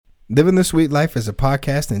Living the Sweet Life is a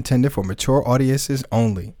podcast intended for mature audiences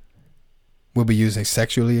only. We'll be using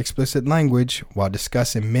sexually explicit language while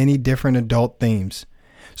discussing many different adult themes.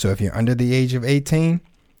 So if you're under the age of 18,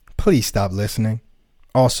 please stop listening.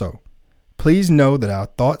 Also, please know that our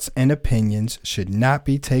thoughts and opinions should not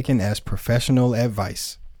be taken as professional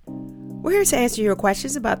advice. We're here to answer your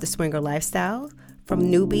questions about the swinger lifestyle, from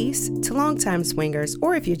newbies to longtime swingers,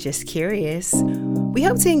 or if you're just curious. We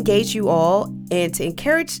hope to engage you all and to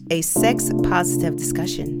encourage a sex-positive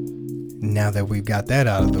discussion. Now that we've got that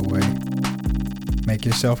out of the way, make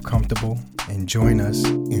yourself comfortable and join us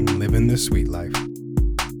in Living the Sweet Life.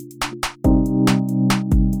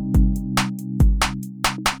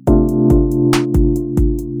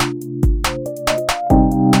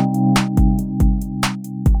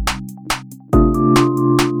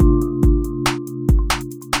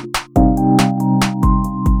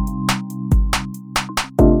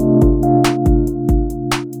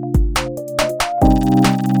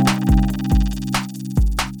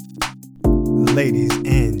 Ladies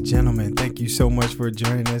and gentlemen, thank you so much for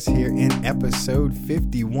joining us here in episode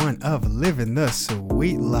 51 of Living the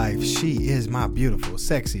Sweet Life. She is my beautiful,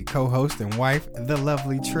 sexy co-host and wife, the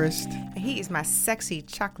lovely Trist. He is my sexy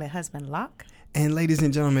chocolate husband, Locke. And ladies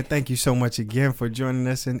and gentlemen, thank you so much again for joining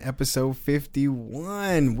us in episode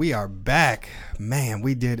 51. We are back. Man,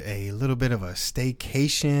 we did a little bit of a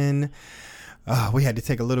staycation. We had to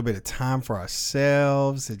take a little bit of time for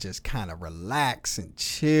ourselves to just kind of relax and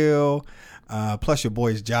chill. Plus, your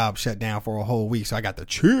boy's job shut down for a whole week, so I got the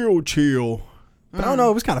chill. But I don't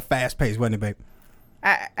know, it was kind of fast paced, wasn't it, babe?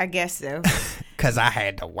 I guess so. Because I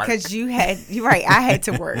had to work. Because you're right, I had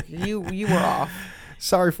to work. You were off.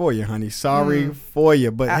 Sorry for you, honey. Sorry for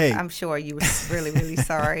you. But hey. I'm sure you were really, really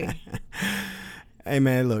sorry. Hey,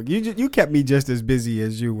 man, look, you kept me just as busy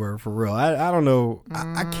as you were, for real. I don't know.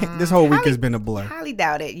 I can't. This whole week has been a blur. Highly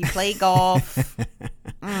doubt it. You played golf.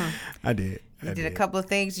 I did. You did a couple of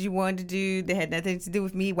things you wanted to do that had nothing to do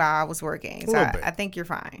with me while I was working. So I think you're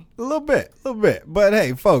fine. A little bit. But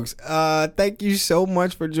hey, folks, thank you so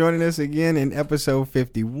much for joining us again in episode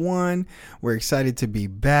 51. We're excited to be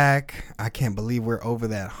back. I can't believe we're over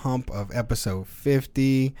that hump of episode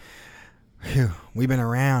 50. Whew, we've been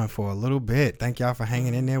around for a little bit. Thank y'all for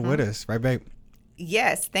hanging in there with us. Right, babe?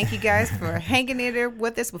 Yes. Thank you guys for hanging in there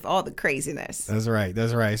with us with all the craziness. That's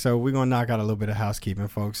right. So we're going to knock out a little bit of housekeeping,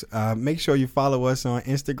 folks. Make sure you follow us on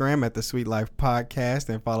Instagram at The Sweet Life Podcast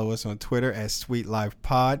and follow us on Twitter at Sweet Life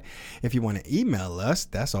Pod. If you want to email us,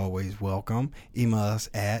 that's always welcome. Email us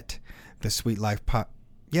at The Sweet Life Podcast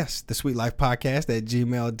at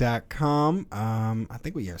gmail.com. I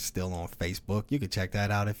think we are still on Facebook. You can check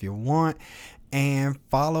that out if you want. And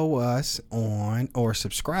follow us on or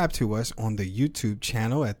subscribe to us on the YouTube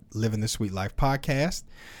channel at Living the Sweet Life Podcast.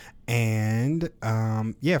 And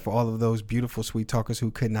for all of those beautiful sweet talkers who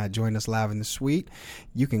could not join us live in the suite,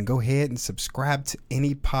 you can go ahead and subscribe to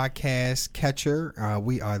any podcast catcher.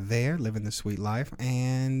 We are there, Living the Sweet Life.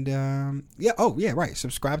 And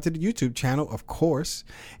subscribe to the YouTube channel, of course,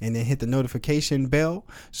 and then hit the notification bell.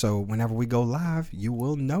 So whenever we go live, you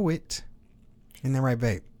will know it. Isn't that right,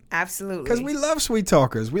 babe? Absolutely. Because we love sweet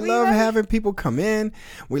talkers. We love having people come in.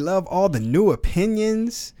 We love all the new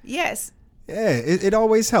opinions. Yes. Yeah, it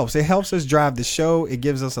always helps. It helps us drive the show. It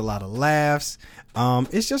gives us a lot of laughs.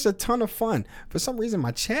 It's just a ton of fun. For some reason,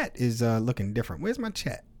 my chat is looking different. Where's my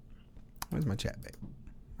chat? Babe?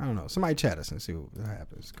 I don't know. Somebody chat us and see what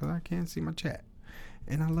happens. Because I can't see my chat.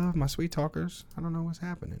 And I love my sweet talkers. I don't know what's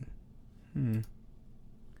happening.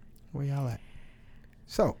 Where y'all at?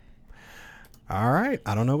 So, all right.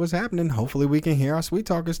 I don't know what's happening. Hopefully we can hear our sweet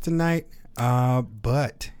talkers tonight.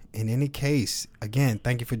 But in any case, again,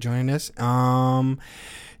 thank you for joining us. Y'all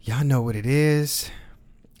know what it is.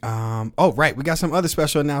 Right. We got some other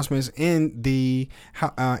special announcements in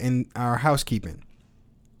our housekeeping.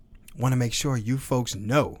 Want to make sure you folks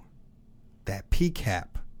know that PCAP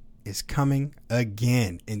is coming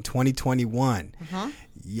again in 2021.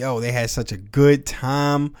 Yo, they had such a good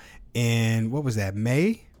time in, what was that,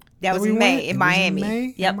 May? That was in May in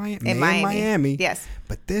Miami. Yep. In Miami. Yes.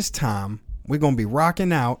 But this time, we're going to be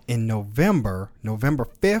rocking out in November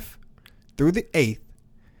 5th through the 8th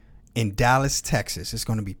in Dallas, Texas. It's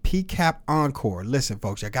going to be PCAP Encore. Listen,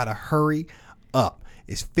 folks, I got to hurry up.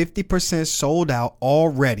 It's 50% sold out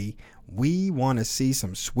already. We want to see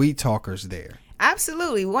some sweet talkers there.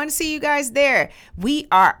 Absolutely. We want to see you guys there. We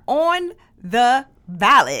are on the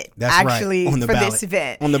ballot. That's actually right. On the for ballot. This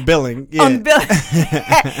event. On the billing. Yeah. On the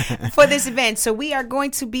billing for this event. So we are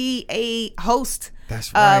going to be a host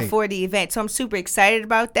That's right. For the event. So I'm super excited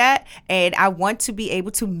about that. And I want to be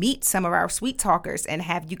able to meet some of our sweet talkers and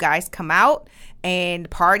have you guys come out and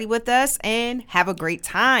party with us and have a great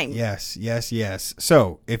time. Yes.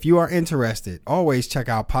 So if you are interested, always check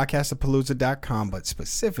out podcastapalooza.com, but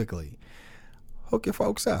specifically, hook your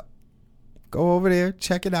folks up. Go over there,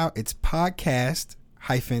 check it out. It's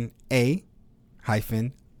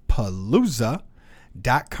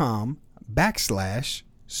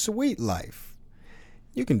podcast-a-palooza.com/sweet life.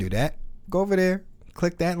 You can do that. Go over there,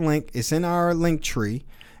 click that link. It's in our link tree,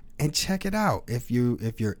 and check it out. If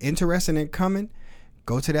you're interested in coming,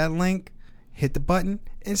 go to that link, hit the button,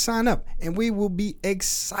 and sign up. And we will be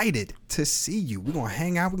excited to see you. We're gonna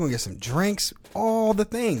hang out. We're gonna get some drinks, all the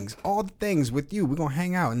things with you. We're gonna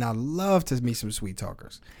hang out, and I love to meet some sweet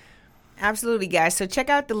talkers. Absolutely, guys. So check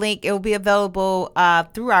out the link. It will be available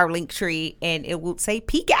through our link tree, and it will say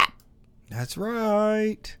PCAP. That's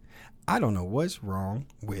right. I don't know what's wrong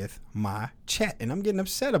with my chat, and I'm getting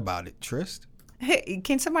upset about it, Trist. Hey,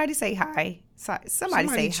 can somebody say hi? Somebody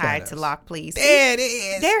say hi chat to us. Locke, please. There it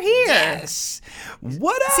is. They're here. Yes.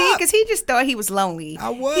 What up? See, because he just thought he was lonely. I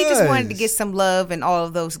was. He just wanted to get some love and all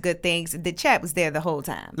of those good things. The chat was there the whole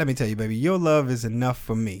time. Let me tell you, baby, your love is enough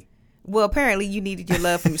for me. Well, apparently you needed your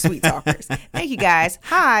love from your sweet talkers. Thank you, guys.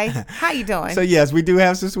 Hi. How you doing? So, yes, we do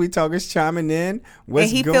have some sweet talkers chiming in. What's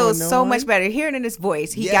and he going feels on? so much better hearing in his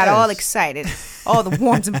voice. He Yes. got all excited. All the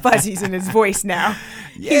warms and fuzzies in his voice now.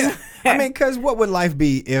 Yeah. I mean, because what would life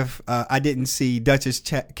be if I didn't see Duchess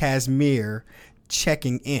Casimir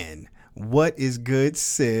checking in? What is good,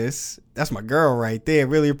 sis? That's my girl right there.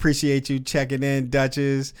 Really appreciate you checking in,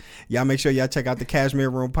 Duchess. Y'all make sure y'all check out the Cashmere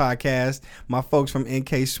Room podcast. My folks from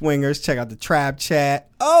NK Swingers, check out the Tribe Chat.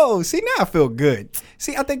 Oh, see, now I feel good.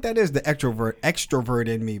 See, I think that is the extrovert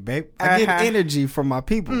in me, babe. I get energy from my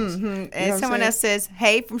people. Mm-hmm. And someone else says,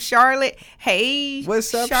 hey, from Charlotte. Hey,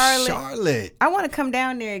 what's up, Charlotte? I want to come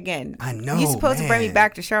down there again. I know, you're supposed to bring me man.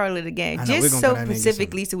 back to Charlotte again. I know, we're Just gonna so go down there and get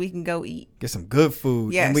specifically so we can go eat. Get some good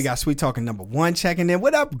food. Yes. And we got Sweet Talking #1 checking in.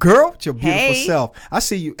 What up, girl? With your beautiful Hey. self. I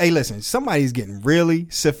see you. Hey, listen, somebody's getting really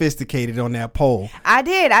sophisticated on that poll. I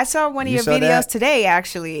did. I saw one of You your saw videos that? today,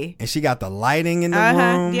 actually. And she got the lighting in the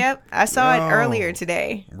room. Yep. I saw Yo. it earlier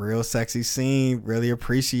today. Real sexy scene. Really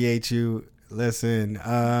appreciate you. Listen,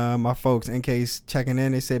 my folks, in case checking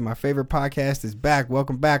in, they said my favorite podcast is back.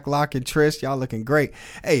 Welcome back, Locke and Trish. Y'all looking great.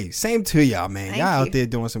 Hey, same to y'all, man. Thank y'all you. out there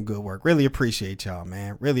doing some good work. Really appreciate y'all,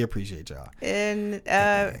 man. Really appreciate y'all. And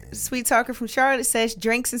Sweet Talker from Charlotte says,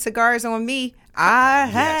 drinks and cigars on me.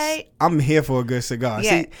 Yes. I'm here for a good cigar.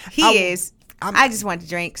 Yeah, See, he is. I just want the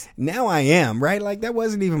drinks. Now I am, right? Like, that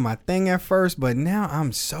wasn't even my thing at first, but now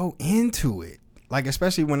I'm so into it. Like,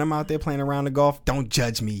 especially when I'm out there playing around the golf. Don't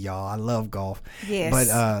judge me, y'all. I love golf. Yes.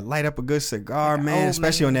 But light up a good cigar, man. Oh,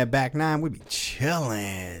 Especially man. on that back nine. We be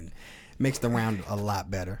chilling. Makes the round a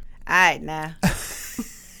lot better. All right, now.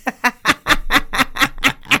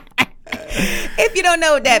 If you don't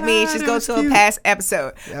know what that means, just that go was to cute. a past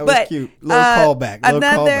episode. That was cute. Little callback.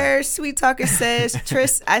 Another Sweet Talker says,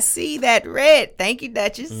 Tris, I see that red. Thank you,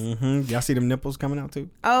 Duchess. Y'all see them nipples coming out too?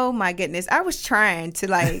 Oh my goodness. I was trying to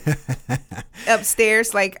like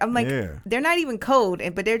upstairs. Like, I'm like, Yeah. they're not even cold,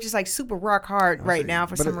 but they're just like super rock hard right now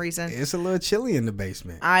for But some reason. It's a little chilly in the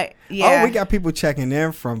basement. Yeah. Oh, we got people checking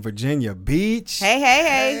in from Virginia Beach. Hey.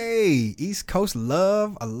 Hey, East Coast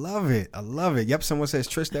love. I love it. Yep, someone says,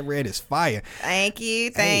 Trish, that red is fire. Thank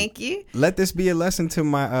you. Let this be a lesson to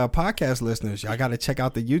my podcast listeners. Y'all got to check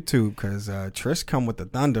out the YouTube because Trish come with the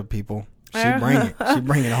thunder, people. She bring it. She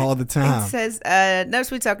bring it all the time. It says, another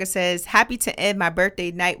Sweet Talker says, happy to end my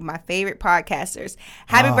birthday night with my favorite podcasters.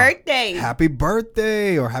 Happy birthday. Happy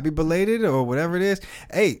birthday or happy belated or whatever it is.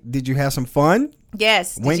 Hey, did you have some fun?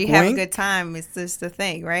 Yes. Did Wink, you have wink. a good time? It's just the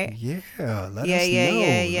thing, right? Yeah, let us know.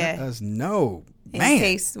 Yeah. Let us know. In Man.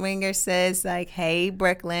 case Swinger says like, hey,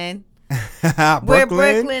 Brooklyn. Brooklyn. Where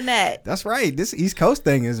Brooklyn at? That's right. This East Coast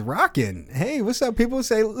thing is rocking. Hey, what's up, people?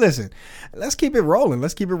 Say, listen, let's keep it rolling.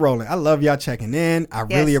 I love y'all checking in. I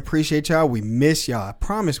really appreciate y'all. We miss y'all. I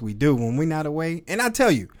promise we do when we're not away. And I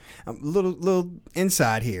tell you, a little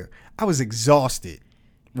inside here. I was exhausted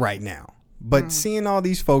right now. But seeing all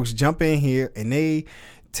these folks jump in here and they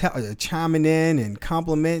chiming in and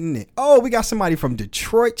complimenting. And, oh, we got somebody from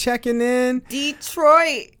Detroit checking in.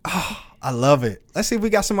 Detroit. Oh, I love it. Let's see if we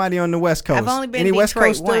got somebody on the West Coast. I've only been Any to West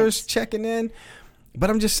Detroit Coasters once. checking in? But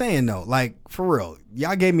I'm just saying though, like for real,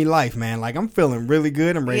 y'all gave me life, man. Like I'm feeling really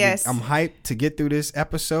good. I'm ready. Yes. I'm hyped to get through this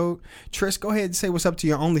episode. Trish, go ahead and say what's up to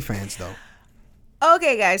your OnlyFans though.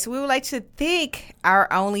 Okay, guys, we would like to thank our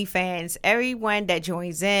OnlyFans, everyone that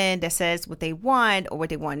joins in, that says what they want or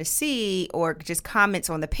what they want to see, or just comments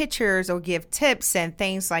on the pictures or give tips and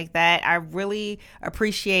things like that. I really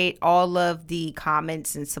appreciate all of the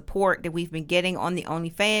comments and support that we've been getting on the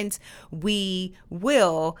OnlyFans. We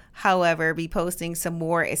will, however, be posting some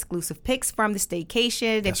more exclusive pics from the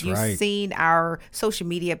staycation. That's if you've right. seen our social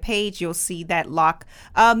media page, you'll see that Locke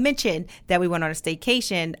mentioned that we went on a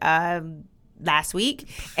staycation last week,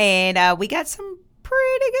 and we got some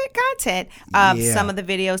pretty good content. Yeah. Some of the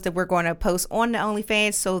videos that we're going to post on the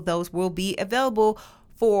OnlyFans, so those will be available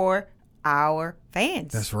for our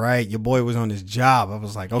fans. That's right. Your boy was on his job. I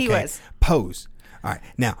was like, He okay, was. pose. All right,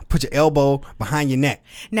 now put your elbow behind your neck.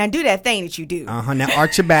 Now do that thing that you do. Now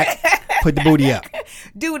arch your back. Put the booty up.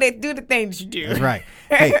 Do the thing that you do. That's right.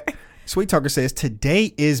 Hey, Sweet Talker says,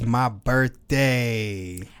 today is my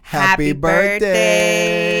birthday. Happy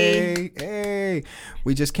birthday. Hey,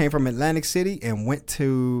 we just came from Atlantic City and went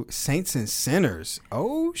to Saints and Sinners.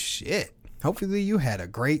 Oh, shit. Hopefully you had a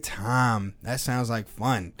great time. That sounds like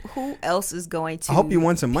fun. Who else is going to I hope you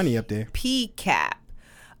won some money up there. PCAP?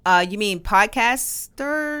 You mean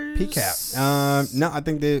podcasters? PCAP. No, I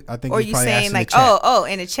think Or he's you probably saying asking like,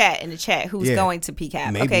 the chat. in the chat, who's Yeah, going to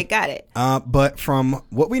PCAP? maybe. Okay, got it. But from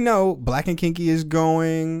what we know, Black and Kinky is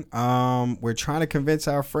going. We're trying to convince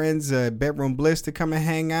our friends Bedroom Bliss to come and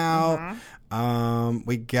hang out.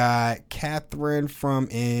 We got Catherine from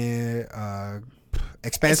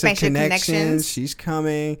Expansive Connections. She's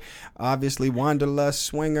coming. Obviously, Wanderlust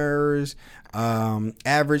Swingers,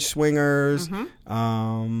 Average Swingers.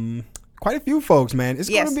 Quite a few folks, man. It's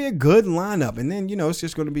going to be a good lineup. And then, it's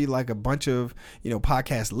just going to be like a bunch of,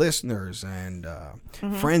 podcast listeners and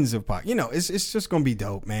friends of podcast. It's just going to be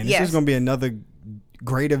dope, man. It's just going to be another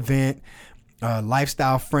great event,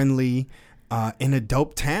 lifestyle friendly, in a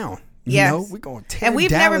dope town. We're going to tear and we've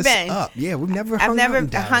Dallas never been up. Yeah, we've never I've hung never out in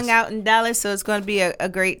Dallas. hung out in Dallas, so it's going to be a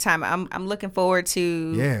great time. I'm looking forward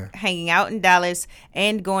to hanging out in Dallas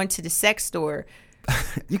and going to the sex store.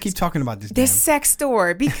 You keep talking about this Sex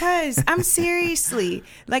store, because I'm seriously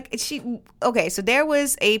like so there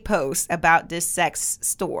was a post about this sex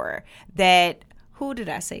store that, who did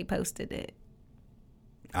I say posted it?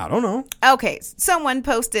 I don't know. Okay, someone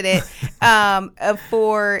posted it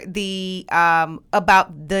for the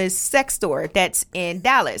about the sex store that's in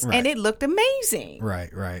Dallas, and it looked amazing. Right.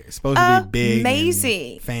 It's supposed to be big,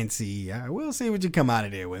 amazing, and fancy. We'll see what you come out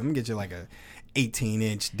of there with. I'm gonna get you like a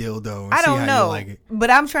 18-inch dildo. And I don't see how know, you like it. but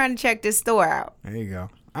I'm trying to check this store out. There you go.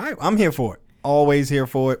 All right, I'm here for it. Always here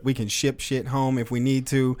for it. We can ship shit home if we need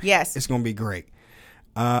to. Yes, it's gonna be great.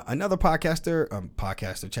 Another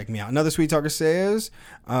podcaster, check me out. Another Sweet Talker says,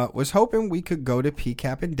 was hoping we could go to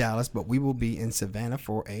PCAP in Dallas, but we will be in Savannah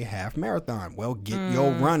for a half marathon. Well, get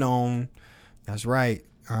your run on. That's right.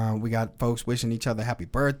 We got folks wishing each other happy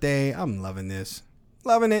birthday. I'm loving this.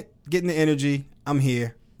 Loving it. Getting the energy. I'm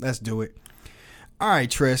here. Let's do it. All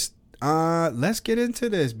right, Tris. Let's get into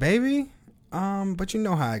this, baby. But you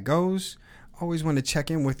know how it goes. Always want to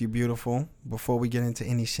check in with you, beautiful, before we get into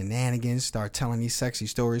any shenanigans, start telling these sexy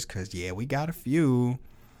stories, because, we got a few.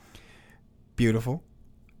 Beautiful.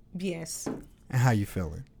 Yes. And how you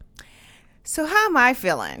feeling? So how am I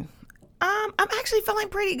feeling? I'm actually feeling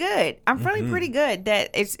pretty good. I'm feeling pretty good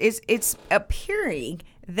that it's appearing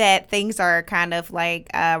that things are kind of like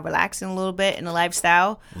relaxing a little bit in the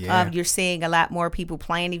lifestyle. Yeah. You're seeing a lot more people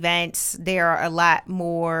playing events. There are a lot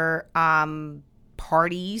more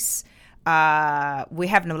parties. We're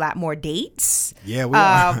having a lot more dates. Yeah, we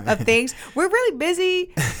are. Of things. We're really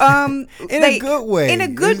busy. In a good way. In a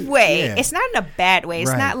good way. Yeah. It's not in a bad way.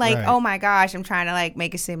 It's not like, oh my gosh, I'm trying to like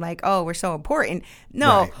make it seem like, oh, we're so important.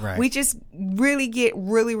 No, Right. we just really get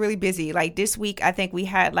really, really busy. Like this week, I think we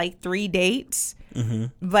had like 3 dates,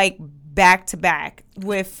 like back to back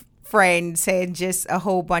with friends and just a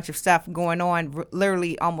whole bunch of stuff going on.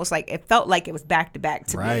 Literally, almost like it felt like it was back to back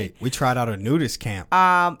to me. Right. We tried out a nudist camp.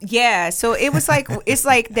 Yeah. So it was like it's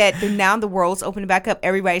like that. Now the world's opening back up.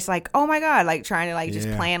 Everybody's like, oh my god, like trying to like just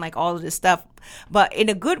plan like all of this stuff, but in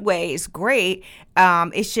a good way. It's great.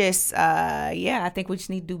 It's just I think we just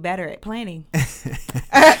need to do better at planning.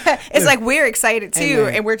 It's like we're excited too,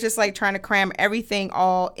 and we're just like trying to cram everything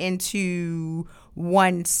all into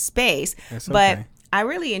one space. But I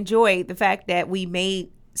really enjoyed the fact that we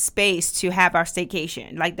made space to have our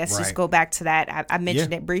staycation. Like, let's just go back to that. I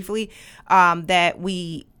mentioned it briefly, that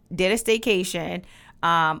we did a staycation.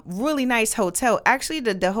 Really nice hotel. Actually,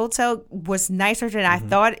 the hotel was nicer than I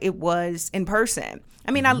thought it was in person.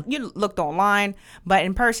 I mean, you looked online, but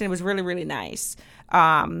in person it was really, really nice.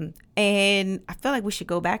 And I feel like we should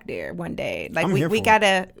go back there one day. Like we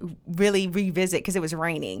gotta really revisit because it was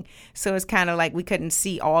raining, so it's kind of like we couldn't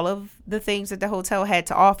see all of the things that the hotel had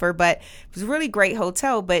to offer. But it was a really great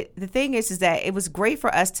hotel. But the thing is that it was great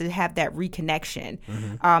for us to have that reconnection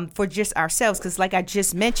for just ourselves. Because like I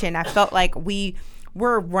just mentioned, I felt like we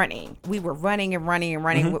were running and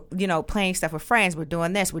running, you know, playing stuff with friends. We're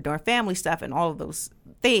doing this, we're doing family stuff and all of those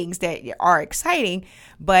things that are exciting.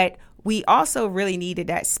 But we also really needed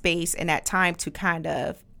that space and that time to kind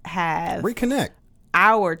of have reconnect,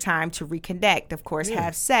 our time to reconnect, of course,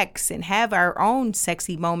 have sex and have our own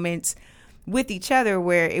sexy moments with each other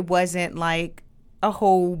where it wasn't like a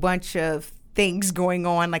whole bunch of things going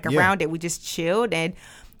on like around it. We just chilled and,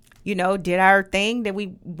 you know, did our thing that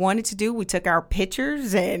we wanted to do. We took our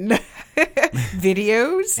pictures and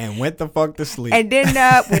videos. And went the fuck to sleep. And then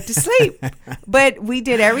went to sleep. But we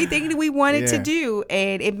did everything that we wanted to do.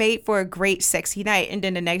 And it made for a great, sexy night. And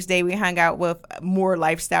then the next day we hung out with more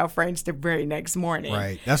lifestyle friends the very next morning.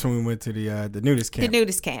 Right. That's when we went to the nudist camp. The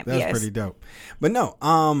nudist camp, That was pretty dope. But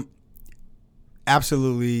no,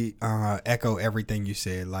 absolutely echo everything you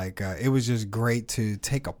said. Like, it was just great to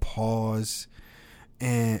take a pause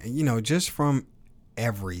and, you know, just from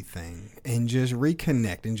everything and just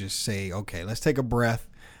reconnect and just say, okay, let's take a breath.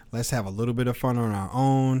 Let's have a little bit of fun on our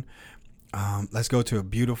own. Let's go to a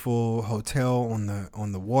beautiful hotel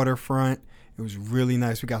on the waterfront. It was really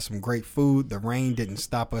nice. We got some great food. The rain didn't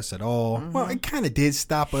stop us at all. Well, it kind of did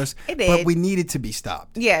stop us, but we needed to be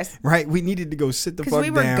stopped. Yes. Right? We needed to go sit the fuck down.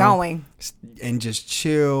 Because we were going. And just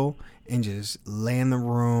chill and just lay in the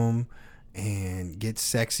room and get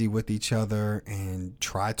sexy with each other and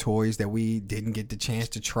try toys that we didn't get the chance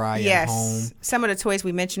to try at home. Some of the toys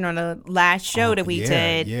we mentioned on the last show that we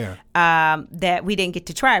did that we didn't get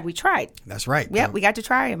to try. We tried. That's right. Yep, we got to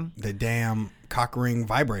try them. The damn cock ring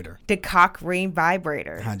vibrator. The cock ring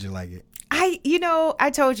vibrator. How'd you like it?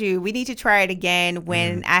 I told you we need to try it again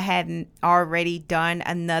when I hadn't already done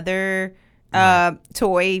another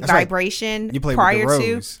toy That's vibration right. You played prior with the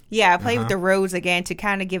to. Rose. Yeah, I played with the Rose again to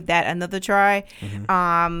kind of give that another try.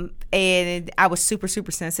 And I was super,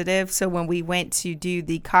 super sensitive. So when we went to do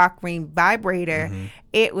the cock ring vibrator,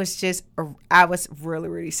 it was just, I was really,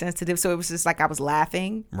 really sensitive. So it was just like I was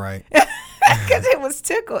laughing. Right. Because it was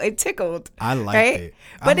tickled. It tickled. I liked it.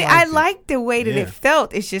 But I liked the way that it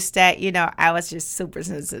felt. It's just that, you know, I was just super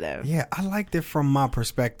sensitive. Yeah, I liked it from my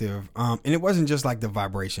perspective. And it wasn't just like the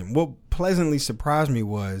vibration. What pleasantly surprised me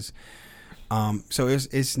was, so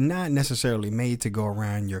it's not necessarily made to go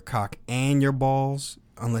around your cock and your balls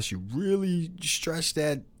unless you really stretch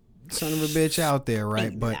that son of a bitch out there,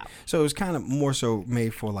 right? But so it was kind of more so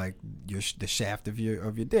made for like the shaft of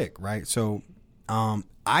your dick, right? So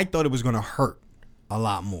I thought it was going to hurt a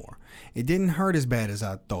lot more. It didn't hurt as bad as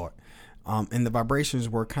I thought. And the vibrations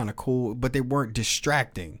were kind of cool, but they weren't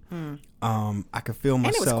distracting. I could feel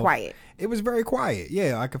myself. And it was quiet. It was very quiet.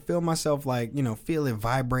 Yeah, I could feel myself like, you know, feel it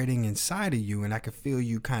vibrating inside of you, and I could feel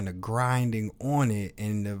you kind of grinding on it,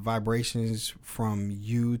 and the vibrations from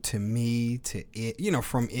you to me to it, you know,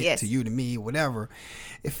 from it to you to me, whatever.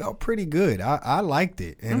 It felt pretty good. I liked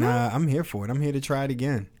it, and I'm here for it. I'm here to try it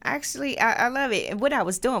again. Actually, I love it. And what I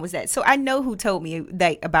was doing was that, so I know who told me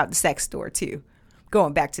that about the sex store too.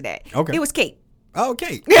 Going back to that. Okay. It was Kate. Oh,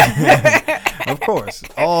 Kate. Of course.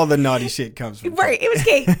 All the naughty shit comes from Right. Kate. It was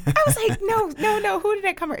Kate. I was like, no. Who did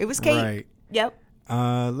that come from? It was Kate. Right. Yep.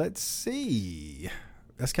 Let's see.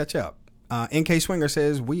 Let's catch up. NK Swinger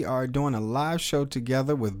says, we are doing a live show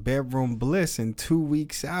together with Bedroom Bliss in 2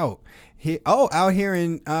 weeks out. Out here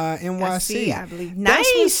in NYC. I believe. Nice.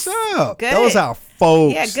 That's what's up. Good. Those are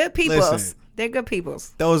folks. Yeah, good people. Listen, they're good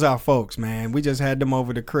peoples. those are folks, man. We just had them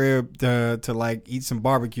over the crib to like eat some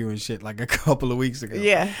barbecue and shit like a couple of weeks ago.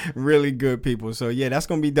 Yeah. Really good people. So yeah, that's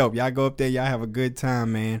gonna be dope. Y'all go up there, y'all have a good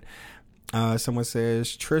time, man. Someone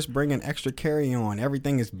says, Trish, bring an extra carry-on.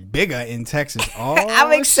 Everything is bigger in Texas. Oh,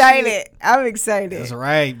 I'm excited. Shit. I'm excited. That's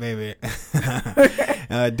right, baby.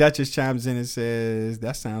 Duchess chimes in and says,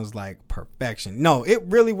 that sounds like perfection. No, it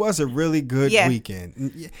really was a really good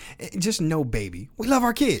weekend. Just know, baby, we love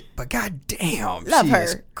our kid, but goddamn, love she her.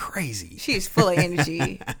 is crazy. She's full of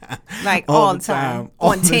energy. Like all the time.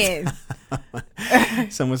 On 10.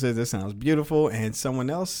 Someone says that sounds beautiful, and someone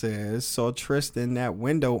else says, saw Tristan that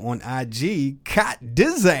window on IG, caught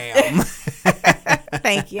dizam.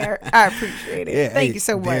 Thank you. I appreciate it. Yeah, Thank you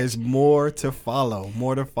so much. There's more to follow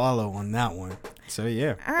on that one. So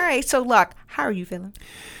yeah. All right. So Luck, how are you feeling?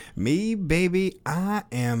 Me, baby, I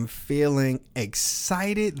am feeling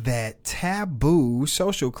excited that Taboo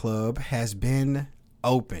Social Club has been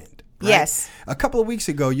opened. Right? Yes. A couple of weeks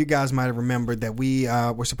ago, you guys might have remembered that we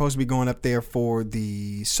were supposed to be going up there for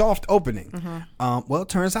the soft opening. Well, it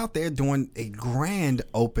turns out they're doing a grand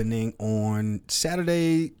opening on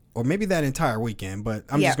Saturday, or maybe that entire weekend, but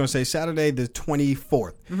I'm just going to say Saturday the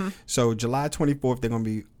 24th. So July 24th, they're going to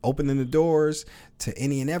be opening the doors to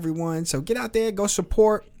any and everyone. So get out there, go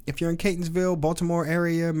support. If you're in Catonsville, Baltimore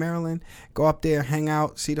area, Maryland, go up there, hang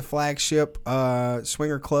out, see the flagship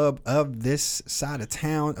swinger club of this side of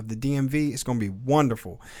town, of the DMV. It's going to be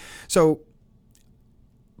wonderful. So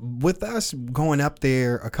with us going up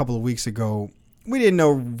there a couple of weeks ago, we didn't know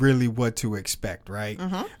really what to expect, right?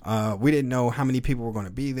 We didn't know how many people were going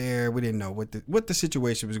to be there. We didn't know what the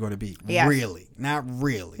situation was going to be. Really. Not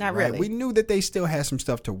really. Not right? really. We knew that they still had some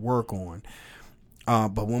stuff to work on.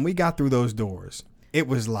 But when we got through those doors, it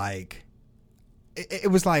was like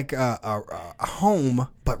a home,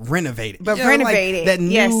 but renovated. But renovated, like that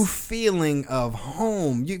new feeling of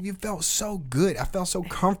home. You felt so good. I felt so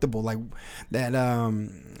comfortable, like that.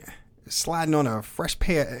 Sliding on a fresh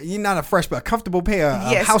pair, not a fresh, but a comfortable pair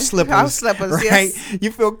of house slippers. House slippers, right? yes.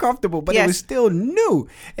 You feel comfortable, but it was still new.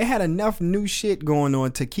 It had enough new shit going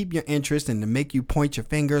on to keep your interest and to make you point your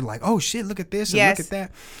finger like, oh shit, look at this and look at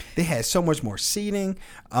that. They had so much more seating.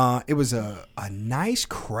 It was a nice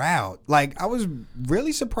crowd. Like, I was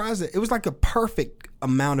really surprised that it was like a perfect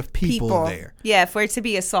amount of people there. Yeah, for it to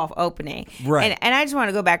be a soft opening. Right. And I just want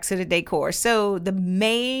to go back to the decor. So the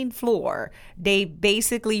main floor, they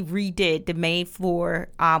basically redid the main floor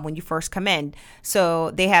when you first come in. So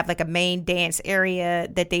they have like a main dance area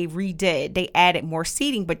that they redid. They added more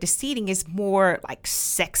seating, but the seating is more like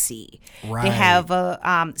sexy. Right. They have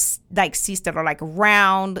like seats that are like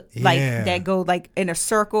round, like that go like in a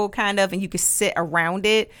circle kind of, and you can sit around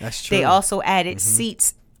it. That's true. They also added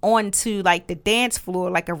seats onto like the dance floor,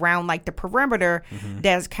 like around like the perimeter.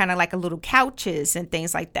 There's kind of like a little couches and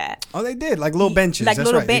things like that. Oh, they did like little benches, like that's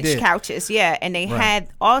little right, bench couches, and they had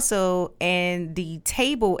also in the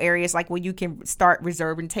table areas, like where you can start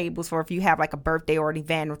reserving tables for if you have like a birthday or an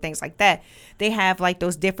event or things like that. They have like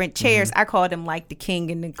those different chairs. I call them like the king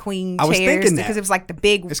and the queen chairs. I was thinking that because it was like the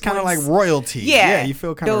big. It's kind of like royalty. Yeah, you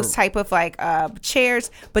feel kind of those type of like chairs,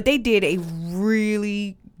 but they did a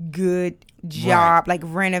really good job like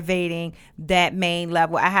renovating that main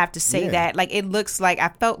level. I have to say that like it looks like, I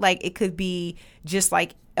felt like it could be just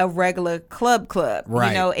like a regular club,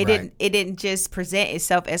 right, it didn't just present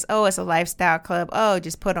itself as, oh, it's a lifestyle club, oh,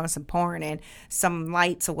 just put on some porn and some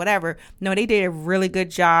lights or whatever. No, they did a really good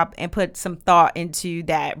job and put some thought into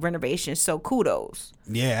that renovation, so kudos.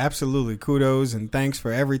 Absolutely, kudos, and thanks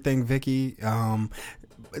for everything, Vicky.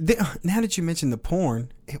 Now that you mentioned the porn,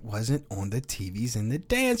 it wasn't on the TVs in the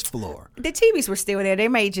dance floor. The TVs were still there. They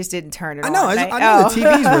may just didn't turn it on. I know the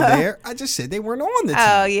TVs were there. I just said they weren't on the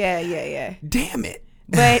TV. Oh, yeah. Damn it.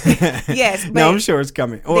 But yes, but no, I'm sure it's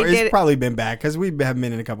coming, or it's probably been back because we haven't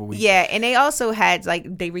been in a couple weeks. Yeah, and they also had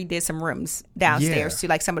like they redid some rooms downstairs too,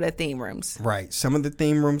 like some of the theme rooms. Right, some of the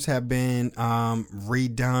theme rooms have been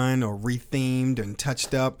redone or rethemed and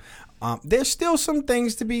touched up. There's still some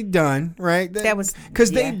things to be done, right? That was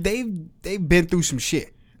because they've been through some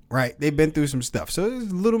shit, right? They've been through some stuff, so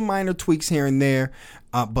there's little minor tweaks here and there,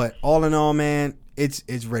 but all in all, man,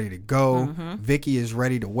 it's ready to go. Vicky is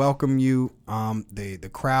ready to welcome you. The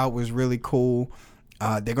crowd was really cool.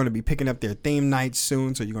 They're going to be picking up their theme nights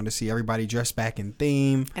soon, so you're going to see everybody dressed back in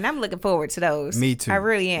theme. And I'm looking forward to those. Me too. I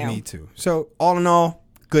really am. Me too. So all in all,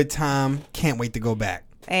 good time. Can't wait to go back.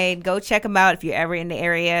 And go check them out if you're ever in the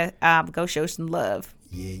area. Go show some love.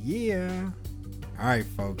 Yeah. All right,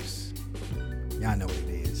 folks. Y'all know what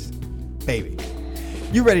it is. Baby,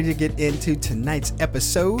 you ready to get into tonight's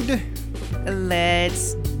episode?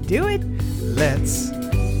 Let's do it. Let's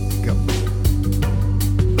go.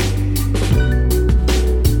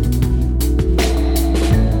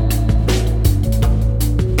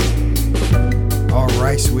 All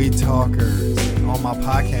right, sweet talkers, all my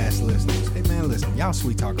podcast listeners. Hey, man, listen, y'all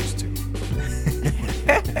sweet talkers too.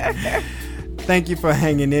 Thank you for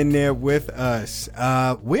hanging in there with us.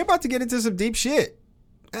 We're about to get into some deep shit.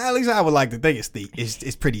 At least I would like to think it's deep.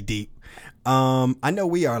 It's pretty deep. I know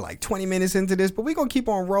we are like 20 minutes into this, but we're going to keep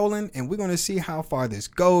on rolling and we're going to see how far this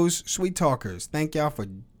goes. Sweet talkers, thank y'all for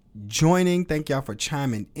joining. Thank y'all for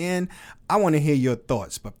chiming in. I want to hear your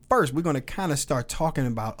thoughts, but first we're going to kind of start talking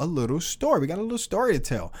about a little story. We got a little story to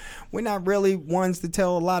tell. We're not really ones to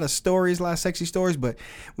tell a lot of stories, a lot of sexy stories, but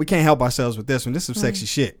we can't help ourselves with this one. This is some sexy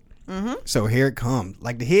shit. So here it comes.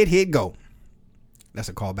 Like the hit go. That's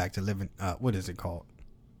a callback to Living. What is it called?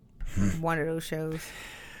 One of those shows.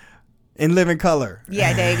 In Living Color.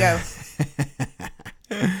 Yeah, there you go.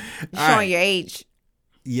 Showing your age.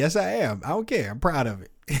 Yes, I am. I don't care. I'm proud of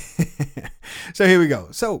it. So here we go.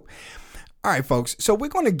 So, all right, folks. So we're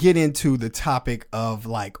going to get into the topic of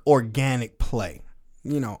like organic play.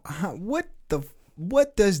 You know, what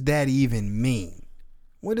does that even mean?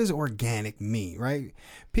 What does organic mean, right?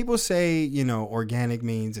 People say, you know, organic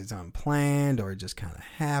means it's unplanned or it just kind of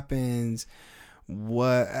happens.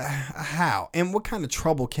 How and what kind of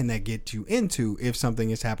trouble can that get you into if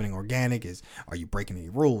something is happening organic? Are you breaking any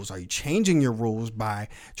rules? Are you changing your rules by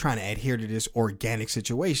trying to adhere to this organic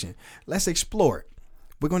situation? Let's explore it.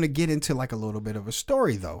 We're going to get into like a little bit of a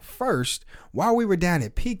story though. First, while we were down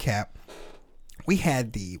at PCAP, we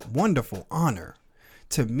had the wonderful honor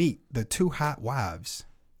to meet the two hot wives.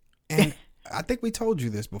 And I think we told you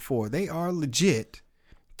this before. They are legit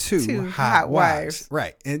two hot wives.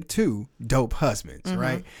 Right. And two dope husbands.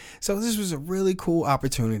 Right. So this was a really cool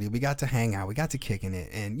opportunity. We got to hang out. We got to kicking it.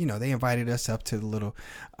 And, you know, they invited us up to the little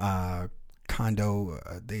condo.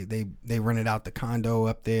 They rented out the condo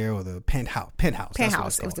up there, or the penthouse.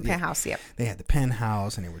 It was the penthouse. Yep. They had the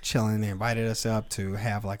penthouse and they were chilling. They invited us up to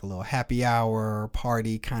have like a little happy hour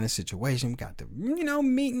party kind of situation. We got to, you know,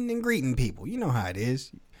 meeting and greeting people. You know how it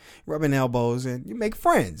is. Rubbing elbows and you make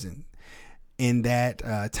friends. And in that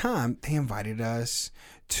time, they invited us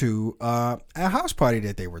to a house party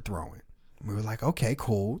that they were throwing. We were like, okay,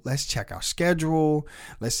 cool. Let's check our schedule.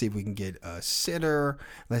 Let's see if we can get a sitter.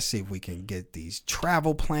 Let's see if we can get these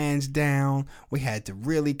travel plans down. We had to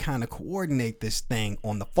really kind of coordinate this thing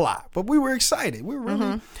on the fly. But we were excited. We were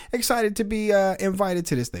really excited to be invited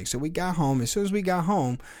to this thing. So we got home. As soon as we got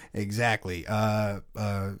home, exactly.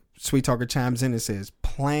 Sweet Talker chimes in and says,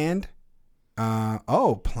 planned.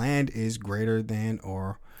 Planned is greater than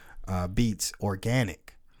or beats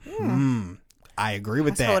organic. I agree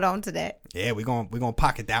with that. Hold on to that. Yeah, we're gonna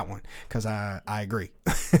pocket that one because I agree.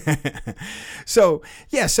 So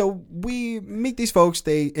we meet these folks.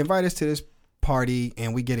 They invite us to this party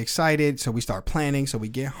and we get excited. So we start planning. So we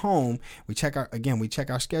get home. We check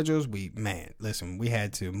our schedules. We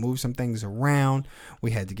had to move some things around.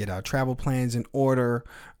 We had to get our travel plans in order.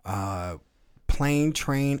 Plane,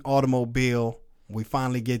 train, automobile. We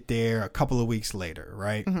finally get there a couple of weeks later,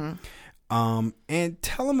 right? And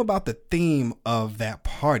tell them about the theme of that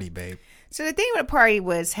party, babe. So the theme of the party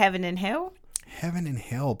was Heaven and Hell. Heaven and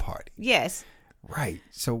Hell party. Yes. Right.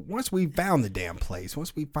 So once we found the damn place,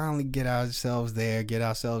 once we finally get ourselves there, get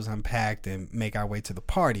ourselves unpacked and make our way to the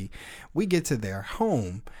party, we get to their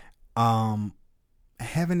home, Heaven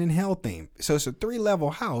and Hell theme. So it's a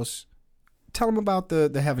 3-level house. Tell them about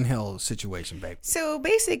the Heaven Hell situation, babe. So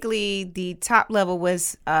basically, the top level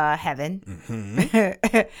was heaven.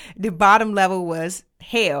 The bottom level was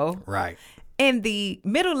hell. Right. And the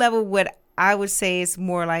middle level, what I would say is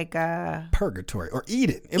more like purgatory or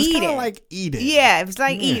Eden. It was kind of like Eden. Yeah, it was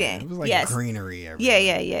like Eden. It was like greenery everywhere.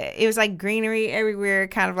 Yeah. It was like greenery everywhere,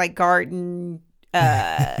 kind of like garden.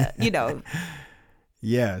 You know.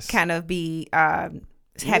 Yes. Kind of be have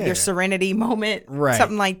your serenity moment, right?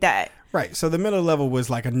 Something like that. Right. So the middle level was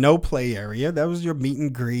like a no play area. That was your meet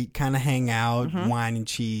and greet, kind of hang out, wine and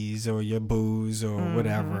cheese or your booze or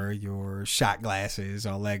whatever, your shot glasses,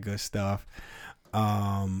 all that good stuff.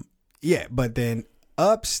 But then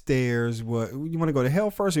upstairs, what you want to go to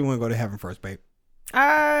hell first or you want to go to heaven first, babe? You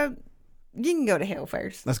can go to hell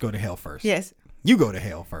first. Let's go to hell first. Yes. You go to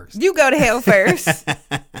hell first. You go to hell first.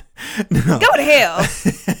 No. Go to hell.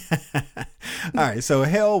 All right, so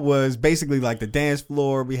hell was basically like the dance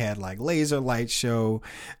floor. We had like laser light show.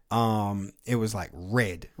 It was like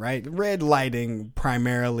red, right? Red lighting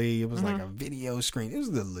primarily. It was like a video screen. It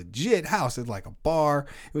was the legit house. It was like a bar.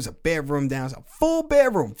 It was a bedroom downstairs, full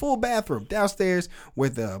bathroom downstairs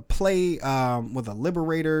with a with a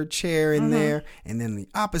Liberator chair in there. And then the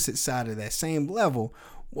opposite side of that same level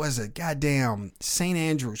was a goddamn St.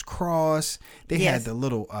 Andrew's cross. They had the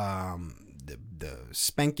little the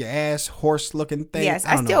spank your ass horse looking thing. Yes,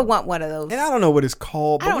 I still want one of those. And I don't know what it's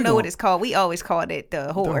called. I don't know what it's called. We always called it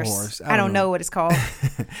the horse. I don't know what it's called.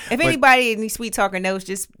 If anybody in the Sweet Talker knows,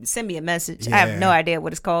 just send me a message. I have no idea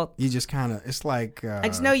what it's called. You just kind of, it's like... I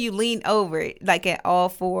just know you lean over it, like at all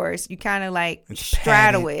fours. You kind of like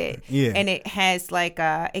straddle it. Yeah. And it has like,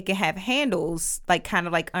 it can have handles, like kind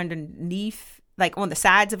of like underneath, like on the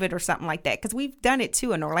sides of it or something like that, because we've done it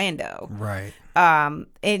too in Orlando, right?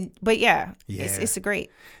 It's a great.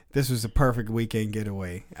 This was a perfect weekend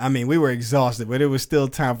getaway. I mean, we were exhausted, but it was still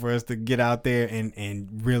time for us to get out there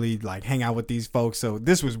and really like hang out with these folks. So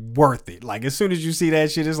this was worth it. Like as soon as you see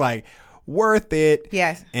that shit, it's like worth it.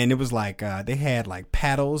 Yes. And it was like they had like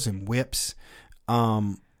paddles and whips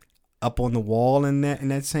up on the wall in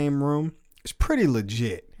that same room. It's pretty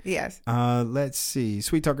legit. Yes. Let's see.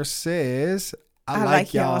 Sweet Talker says, I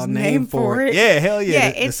like y'all's name for it. Yeah, hell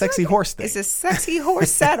yeah. The sexy horse thing. It's a sexy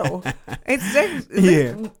horse saddle.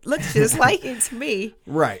 Looks just like it to me.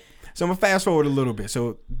 Right. So I'm going to fast forward a little bit.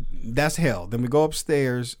 So that's hell. Then we go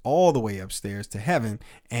upstairs, all the way upstairs to heaven,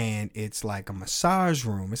 and it's like a massage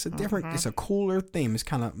room. It's a different, it's a cooler theme. It's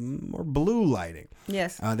kind of more blue lighting.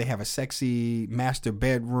 Yes. They have a sexy master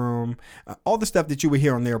bedroom. All the stuff that you would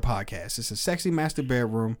hear on their podcast. It's a sexy master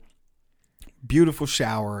bedroom. Beautiful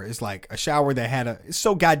shower. It's like a shower that it's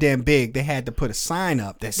so goddamn big, they had to put a sign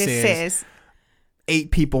up that says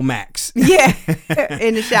 8 people max. Yeah.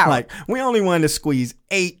 In the shower. Like, we only wanted to squeeze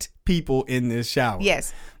 8 people in this shower.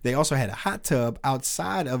 Yes. They also had a hot tub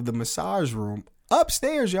outside of the massage room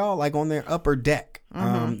upstairs, y'all, like on their upper deck.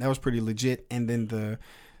 That was pretty legit. And then the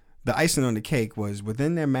icing on the cake was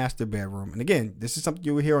within their master bedroom. And again, this is something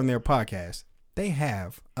you will hear on their podcast. They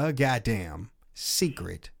have a goddamn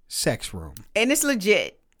secret sex room. And it's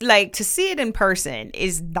legit. Like, to see it in person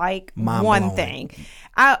is like Mind one blowing. thing.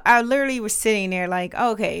 I literally was sitting there like,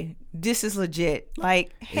 okay, this is legit.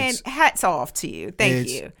 Like, hats off to you. Thank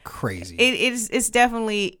you. It's crazy. It's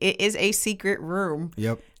definitely a secret room.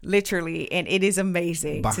 Yep. Literally. And it is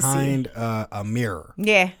amazing Behind to see. A mirror.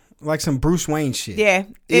 Yeah. Like some Bruce Wayne shit. Yeah,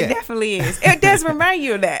 it definitely is. It does remind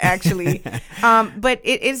you of that, actually. But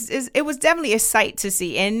it was definitely a sight to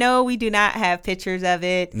see. And no, we do not have pictures of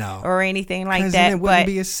it or anything like that. Then it wouldn't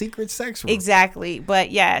be a secret sex room. Exactly.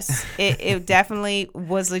 But yes, it definitely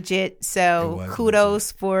was legit. So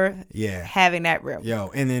kudos for having that room.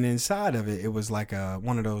 Yo, and then inside of it was like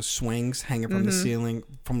one of those swings hanging from the ceiling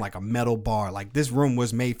from like a metal bar. Like, this room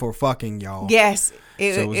was made for fucking, y'all. Yes. So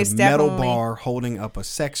it was a metal bar holding up a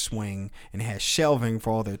sex swing, and it has shelving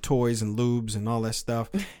for all their toys and lubes and all that stuff.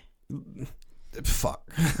 Fuck.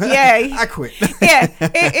 Yeah. I quit. Yeah.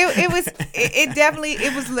 It was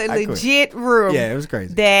a legit room. Yeah, it was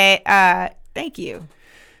crazy. That thank you.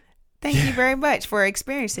 Thank you very much for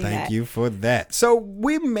experiencing that. Thank you for that. So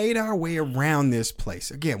we made our way around this place.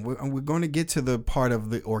 Again, we're going to get to the part of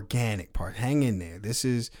the organic part. Hang in there.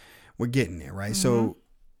 We're getting there, right? So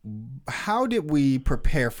how did we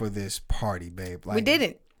prepare for this party, babe? Like,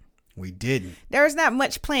 we didn't. There was not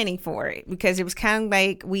much planning for it because it was kind of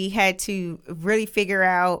like we had to really figure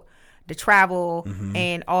out the travel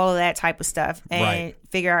and all of that type of stuff and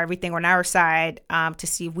figure out everything on our side to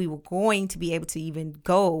see if we were going to be able to even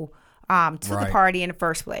go to the party in the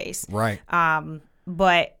first place. Right.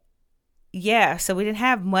 But yeah, so we didn't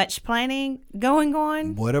have much planning going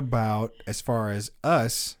on. What about as far as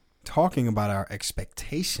us talking about our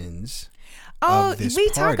expectations? Oh, of this we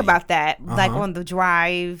party? Talk about that, like on the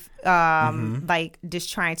drive, like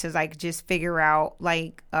just trying to like just figure out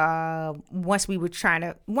like once we were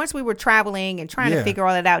traveling and trying to figure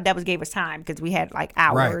all that out, that gave us time because we had like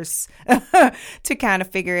hours to kind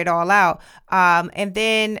of figure it all out. And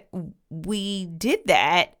then we did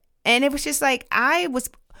that, and it was just like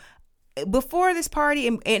before this party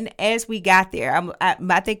and as we got there,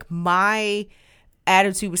 I think my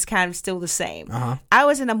attitude was kind of still the same. I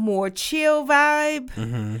was in a more chill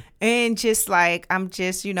vibe and just like I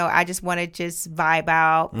just want to just vibe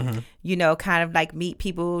out, kind of like meet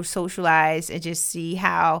people, socialize, and just see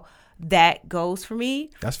how that goes for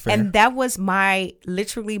me. That's fair. And that was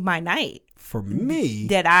literally my night. For me,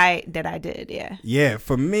 that I did, yeah. Yeah,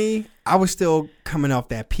 for me, I was still coming off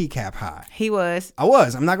that PCAP high. I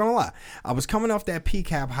was. I'm not gonna lie. I was coming off that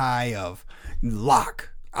PCAP high of lock.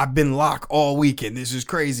 I've been locked all weekend. This is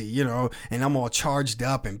crazy, and I'm all charged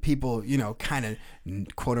up, and people, kind of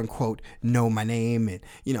quote unquote know my name, and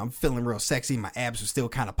I'm feeling real sexy. My abs are still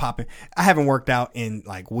kind of popping. I haven't worked out in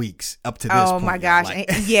like weeks up to this point. Oh my gosh.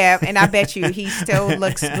 Yeah, and I bet you he still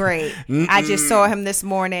looks great. I just saw him this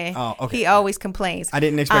morning. Oh, okay. He always complains. I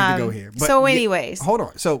didn't expect to go here. But so anyways. Hold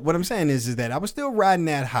on. So what I'm saying is that I was still riding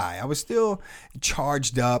that high. I was still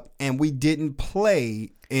charged up, and we didn't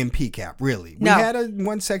play in PCAP, really. We had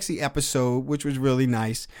one sexy episode, which was really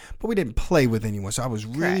nice, but we didn't play with anyone. So I was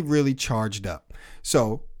really, really charged up.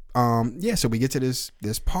 So, so we get to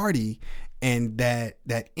this party, and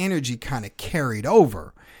that energy kind of carried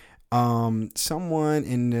over. Someone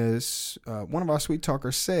in this, one of our sweet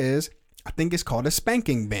talkers says, I think it's called a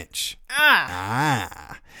spanking bench.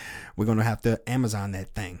 We're going to have to Amazon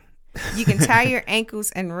that thing. You can tie your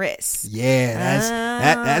ankles and wrists. Yeah,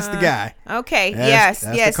 that's the guy. Okay. That's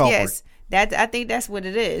yes. I think that's what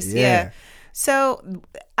it is. Yeah. So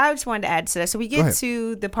I just wanted to add to that. So we get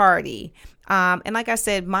to the party. And like I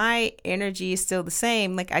said, my energy is still the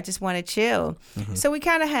same. Like, I just want to chill. So we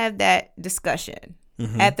kind of have that discussion.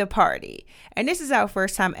 at the party. And this is our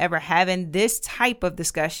first time ever having this type of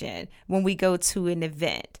discussion when we go to an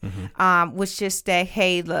event. Was just that,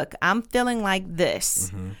 hey, look, I'm feeling like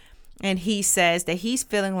this. And he says that he's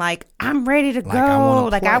feeling like, I'm ready to go.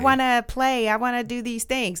 I want to play. I want to do these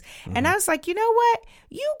things. And I was like, you know what?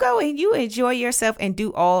 You go and you enjoy yourself and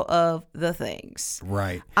do all of the things.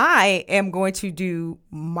 Right. I am going to do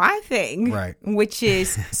my thing, which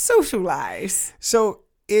is socialize. So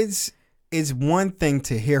it's one thing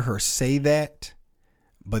to hear her say that,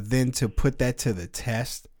 but then to put that to the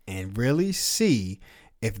test and really see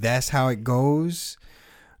if that's how it goes,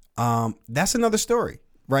 that's another story.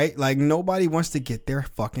 Right? Like, nobody wants to get their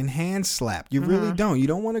fucking hand slapped. You really don't. You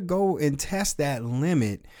don't want to go and test that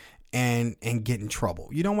limit and get in trouble.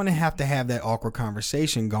 You don't want to have that awkward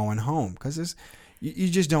conversation going home, because you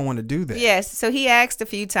just don't want to do that. Yes. So he asked a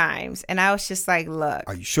few times, and I was just like, look.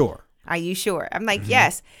 Are you sure? Are you sure? I'm like,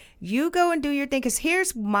 yes. You go and do your thing, because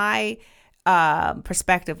here's my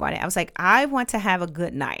perspective on it. I was like, I want to have a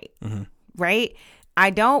good night. Right? I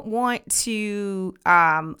don't want to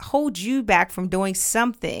hold you back from doing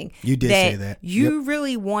something you did say that you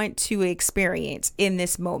really want to experience in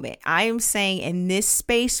this moment. I am saying in this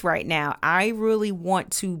space right now, I really want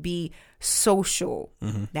to be social.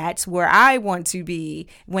 That's where I want to be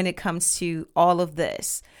when it comes to all of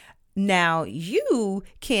this. Now, you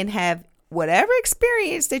can have whatever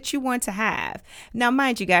experience that you want to have. Now,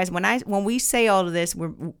 mind you guys, when we say all of this,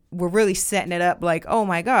 we're really setting it up like, oh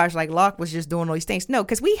my gosh, like Locke was just doing all these things. No,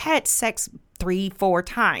 because we had sex 3-4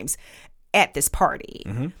 times at this party.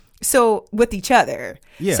 So with each other.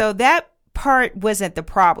 Yeah. So that part wasn't the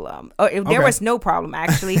problem. There was no problem,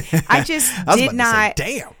 actually. I just did not.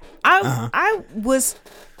 Say, damn. I was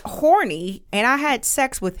horny and I had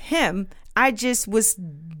sex with him. I just was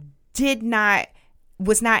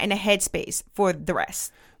not in a headspace for the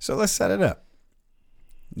rest. So let's set it up.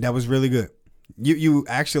 That was really good. You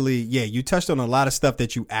actually, you touched on a lot of stuff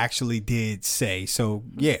that you actually did say. So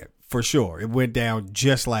yeah, for sure. It went down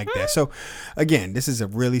just like that. So again, this is a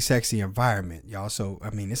really sexy environment, y'all. So, I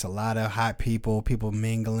mean, it's a lot of hot people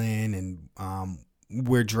mingling, and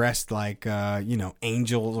we're dressed like,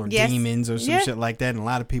 angels or demons or some shit like that. And a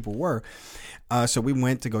lot of people were. So we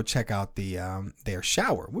went to go check out their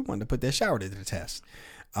shower. We wanted to put their shower to the test.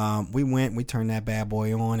 We turned that bad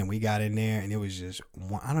boy on, and we got in there, and it was just,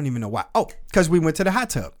 I don't even know why. Oh, because we went to the hot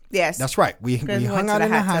tub. Yes. That's right. We hung out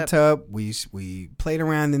in the hot tub. We played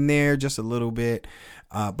around in there just a little bit.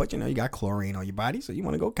 But you got chlorine on your body, so you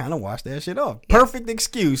want to go kind of wash that shit off. Yeah. Perfect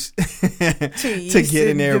excuse to get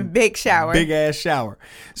in there. The big shower. Big ass shower.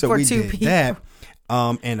 So for we two did people. that.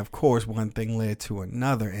 And of course, one thing led to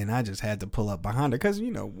another, and I just had to pull up behind her because,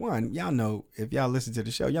 y'all know, if y'all listen to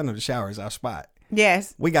the show, y'all know the shower is our spot.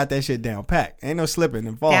 Yes. We got that shit down packed. Ain't no slipping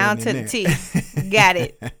and falling down to the teeth. Got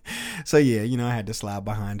it. So yeah, I had to slide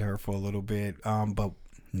behind her for a little bit, but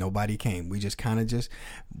nobody came. We just kind of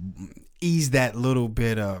eased that little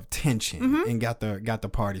bit of tension and got the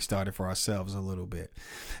party started for ourselves a little bit.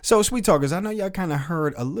 So, Sweet Talkers, I know y'all kind of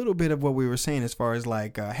heard a little bit of what we were saying as far as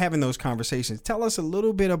like having those conversations. Tell us a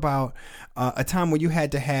little bit about a time when you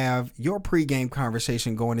had to have your pregame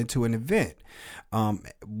conversation going into an event.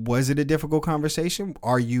 Was it a difficult conversation?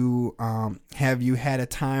 Have you had a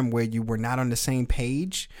time where you were not on the same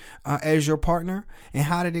page as your partner? And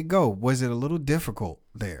how did it go? Was it a little difficult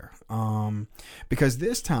there? Because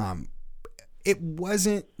this time it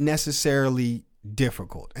wasn't necessarily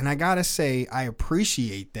difficult. And I gotta say, I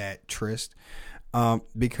appreciate that, Trist,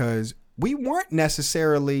 because we weren't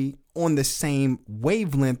necessarily on the same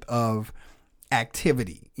wavelength of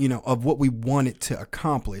activity, of what we wanted to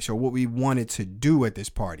accomplish or what we wanted to do at this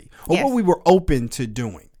party or what we were open to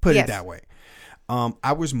doing. Put it that way.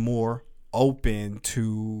 I was more open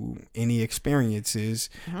to any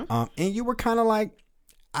experiences. And you were kind of like,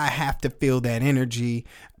 I have to feel that energy,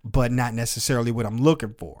 but not necessarily what I'm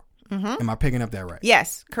looking for. Am I picking up that right?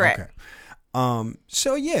 Yes, correct. Okay.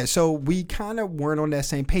 So we kind of weren't on that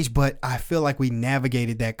same page, but I feel like we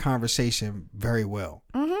navigated that conversation very well.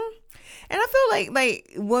 And I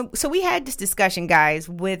feel so we had this discussion, guys,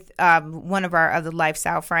 with one of our other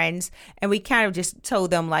lifestyle friends, and we kind of just told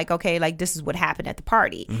them like, okay, like this is what happened at the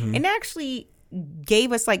party, and actually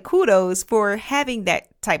gave us like kudos for having that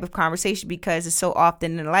type of conversation, because it's so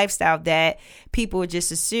often in a lifestyle that people just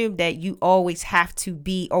assume that you always have to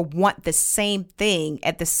be or want the same thing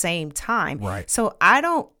at the same time. Right. So I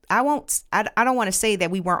don't want to say that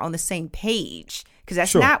we weren't on the same page, because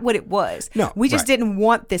that's not what it was. No, we just didn't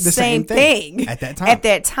want the same thing at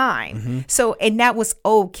that time. So, and that was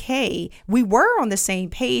okay. We were on the same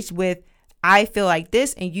page with, I feel like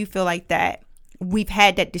this and you feel like that. We've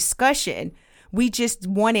had that discussion We just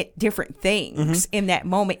wanted different things in that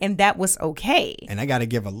moment, and that was okay. And I got to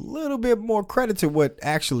give a little bit more credit to what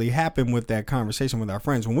actually happened with that conversation with our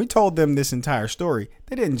friends. When we told them this entire story,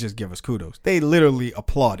 they didn't just give us kudos. They literally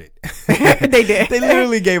applauded. They did. They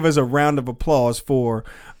literally gave us a round of applause for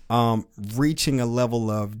reaching a level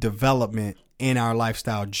of development in our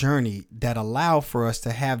lifestyle journey that allowed for us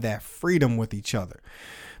to have that freedom with each other.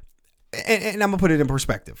 And I'm going to put it in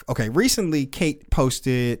perspective. Okay, recently Kate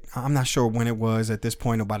posted, I'm not sure when it was at this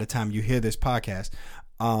point or by the time you hear this podcast,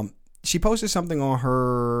 she posted something on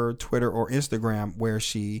her Twitter or Instagram where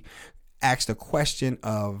she asked a question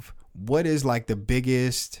of what is like the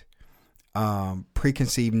biggest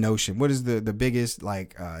preconceived notion, what is the biggest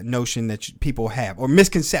notion that people have, or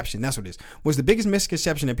misconception, that's what it is. What's the biggest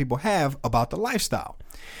misconception that people have about the lifestyle?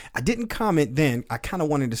 I didn't comment then. I kind of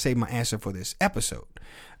wanted to save my answer for this episode.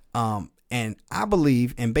 And I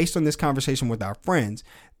believe, and based on this conversation with our friends,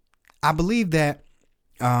 I believe that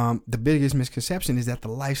the biggest misconception is that the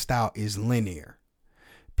lifestyle is linear.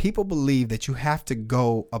 People believe that you have to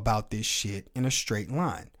go about this shit in a straight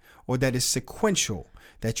line, or that it's sequential,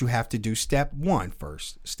 that you have to do step 1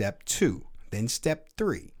 first, step 2, then step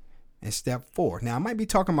 3, and step 4. Now, I might be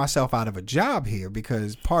talking myself out of a job here,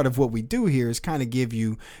 because part of what we do here is kind of give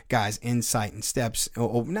you guys insight and steps,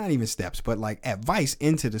 or not even steps, but like advice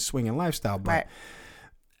into the swinging lifestyle. But right.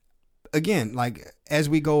 Again, like as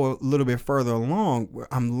we go a little bit further along,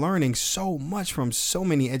 I'm learning so much from so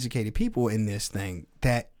many educated people in this thing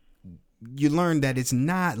that you learn that it's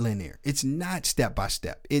not linear. It's not step by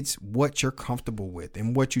step. It's what you're comfortable with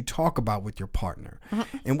and what you talk about with your partner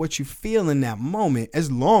and what you feel in that moment,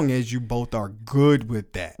 as long as you both are good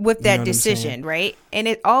with that. With that decision, right? And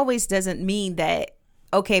it always doesn't mean that,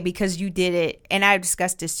 okay, because you did it, and I've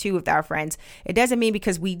discussed this too with our friends, it doesn't mean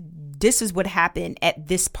because this is what happened at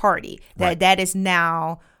this party, that is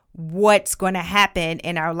now what's going to happen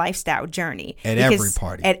in our lifestyle journey at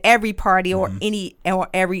every party or or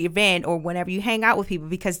every event or whenever you hang out with people,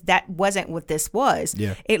 because that wasn't what this was.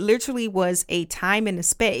 It literally was a time and a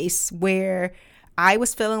space where I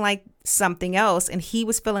was feeling like something else and he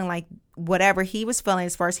was feeling like whatever he was feeling,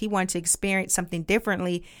 as far as he wanted to experience something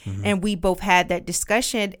differently. And we both had that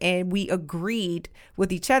discussion and we agreed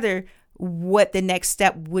with each other what the next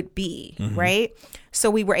step would be, right?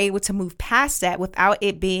 So we were able to move past that without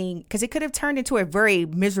it being, because it could have turned into a very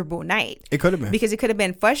miserable night. It could have been. Because it could have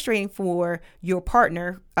been frustrating for your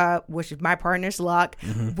partner, which is my partner's Locke,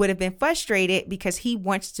 would have been frustrated because he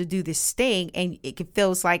wants to do this thing and it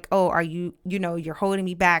feels like, oh, are you, you're holding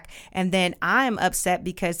me back. And then I'm upset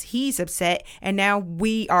because he's upset. And now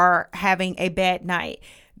we are having a bad night.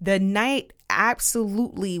 The night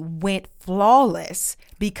absolutely went flawless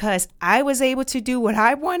because I was able to do what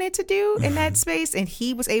I wanted to do in that space and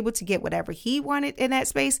he was able to get whatever he wanted in that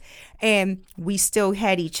space, and we still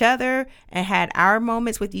had each other and had our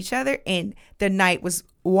moments with each other, and the night was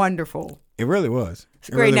wonderful. It really was. It's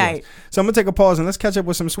a great night. So I'm gonna take a pause and let's catch up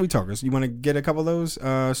with some sweet talkers. You want to get a couple of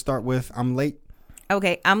those? Start with I'm late.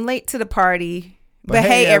 Okay, I'm late to the party. But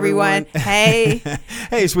hey, everyone. Hey.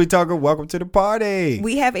 Hey, sweet talker. Welcome to the party.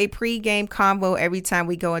 We have a pre-game convo every time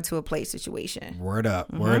we go into a play situation. Word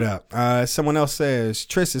up. Word up. Someone else says,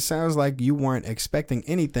 Trish, it sounds like you weren't expecting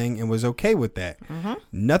anything and was okay with that.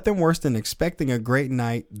 Nothing worse than expecting a great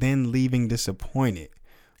night, then leaving disappointed.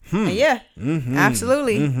 Yeah,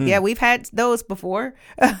 absolutely. Yeah, we've had those before.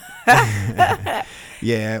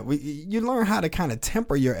 Yeah, you learn how to kind of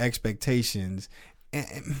temper your expectations.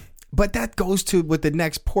 But that goes to what the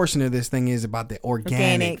next portion of this thing is about, the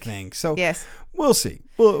organic thing. So yes, we'll see.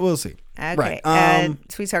 We'll see. Okay. Right.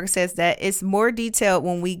 Sweet Talker says that it's more detailed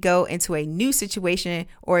when we go into a new situation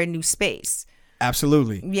or a new space.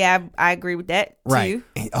 Absolutely. Yeah, I agree with that too.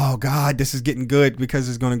 And, oh God, this is getting good because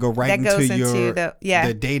it's going to go right into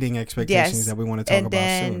the dating expectations that we want to talk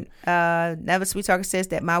about soon. Another Sweet Talker says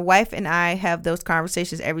that my wife and I have those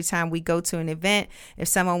conversations every time we go to an event. If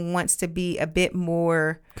someone wants to be a bit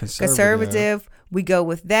more conservative, we go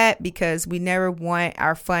with that because we never want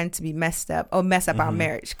our fun to be messed up or mess up our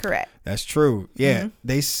marriage. Correct. That's true. Yeah.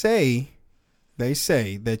 They say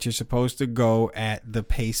that you're supposed to go at the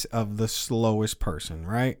pace of the slowest person,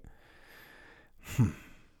 right?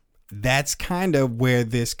 That's kind of where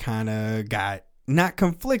this kind of got not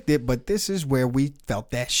conflicted, but this is where we felt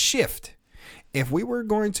that shift. If we were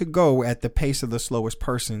going to go at the pace of the slowest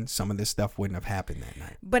person, some of this stuff wouldn't have happened that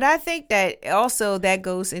night. But I think that also that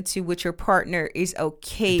goes into what your partner is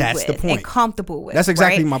okay with and comfortable with. That's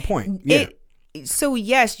exactly my point. Yeah. So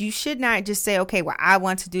yes, you should not just say, okay, well, I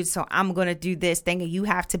want to do this, so I'm going to do this thing and you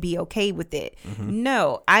have to be okay with it.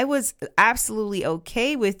 No, I was absolutely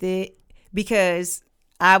okay with it because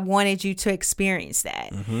I wanted you to experience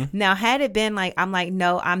that. Now, had it been like, I'm like,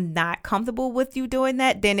 no, I'm not comfortable with you doing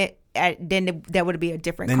that, then that would be a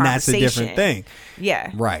different conversation. That's a different thing.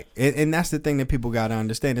 Yeah. Right. And that's the thing that people got to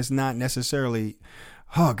understand. It's not necessarily,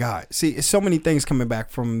 oh God. See, it's so many things coming back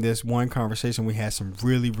from this one conversation. We had some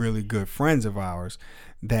really, really good friends of ours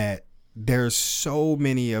that there's so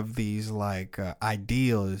many of these like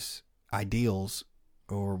ideals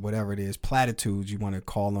or whatever it is, platitudes you want to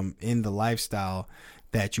call them in the lifestyle,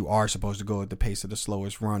 that you are supposed to go at the pace of the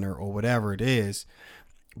slowest runner or whatever it is.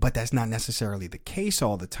 But that's not necessarily the case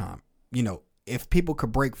all the time. You know, if people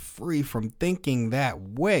could break free from thinking that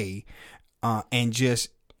way and just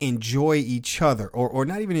enjoy each other, or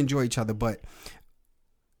not even enjoy each other, but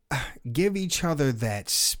give each other that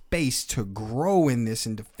space to grow in this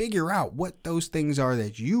and to figure out what those things are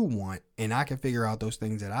that you want, and I can figure out those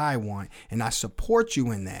things that I want, and I support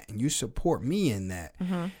you in that and you support me in that.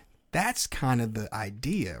 That's kind of the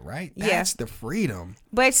idea, right? That's the freedom.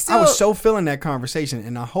 But still, I was so feeling that conversation,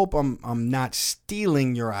 and I hope I'm not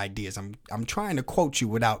stealing your ideas. I'm trying to quote you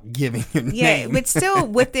without giving your name. Yeah, but still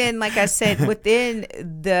within, like I said, within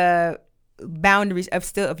the boundaries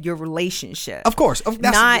of your relationship. Of course.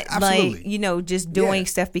 Not absolutely. like, just doing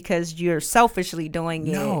stuff because you're selfishly doing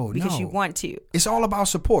it because you want to. It's all about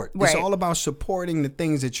support. Right. It's all about supporting the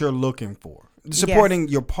things that you're looking for. Supporting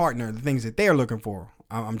your partner, the things that they're looking for.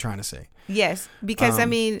 I'm trying to say. Yes, because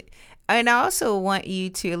and I also want you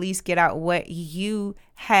to at least get out what you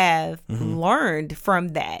have learned from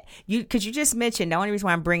that. Because you just mentioned, the only reason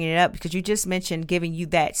why I'm bringing it up, because you just mentioned giving you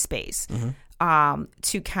that space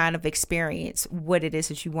to kind of experience what it is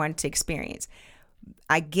that you wanted to experience.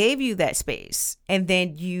 I gave you that space, and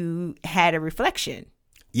then you had a reflection.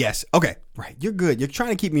 Yes. Okay. Right. You're good. You're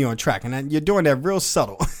trying to keep me on track, and you're doing that real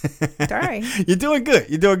subtle. Sorry. You're doing good.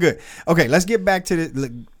 You're doing good. Okay. Let's get back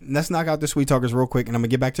to let's knock out the sweet talkers real quick, and I'm gonna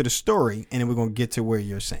get back to the story, and then we're gonna get to where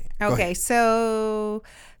you're saying. Okay. So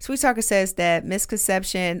Sweet Talker says that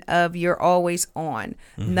misconception of you're always on.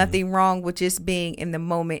 Nothing wrong with just being in the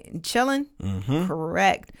moment and chilling.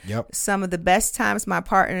 Correct. Yep. Some of the best times my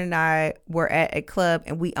partner and I were at a club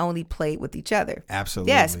and we only played with each other.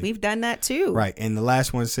 Absolutely. Yes, we've done that too. Right. And the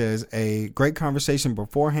last one says a great conversation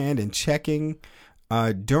beforehand and checking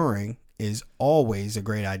during is always a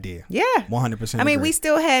great idea. Yeah. 100%. I mean, we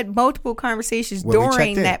still had multiple conversations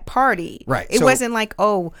during that party. Right. It wasn't like,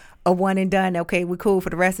 oh, a one and done. Okay, we're cool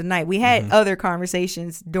for the rest of the night. We had other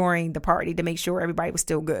conversations during the party to make sure everybody was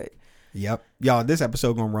still good. Yep. Y'all, this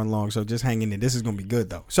episode going to run long, so just hang in there. This is going to be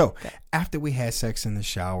good, though. So after we had sex in the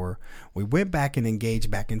shower, we went back and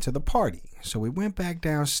engaged back into the party. So we went back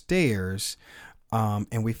downstairs,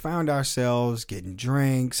 and we found ourselves getting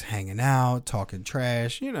drinks, hanging out, talking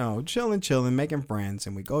trash, chilling, making friends.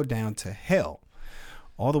 And we go down to hell,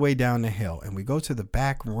 all the way down the hill. And we go to the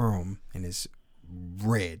back room, and it's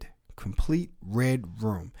complete red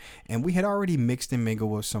room. And we had already mixed and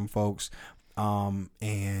mingled with some folks.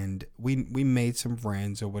 And we made some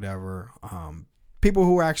friends or whatever, people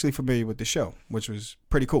who were actually familiar with the show, which was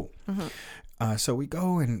pretty cool. So we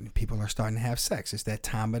go and people are starting to have sex. It's that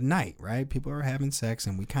time of night, right? People are having sex,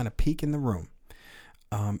 and we kind of peek in the room.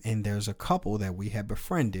 And there's a couple that we had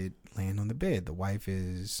befriended laying on the bed. The wife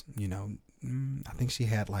is, I think she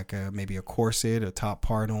had like maybe a corset, a top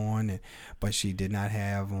part on, but she did not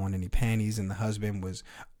have on any panties. And the husband was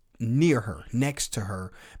near her, next to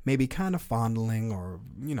her, maybe kind of fondling or,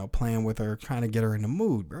 playing with her, trying to get her in the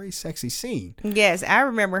mood. Very sexy scene. Yes, I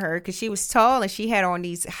remember her because she was tall and she had on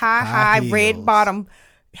these high red bottom,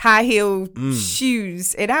 high heel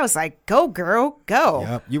shoes. And I was like, go, girl, go.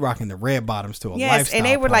 Yep, you rocking the red bottoms to a lifestyle Yes, and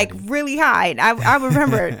they were party. like really high. And I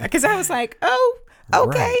remember because I was like, oh,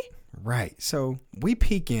 okay. Right. So we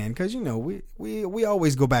peek in because, we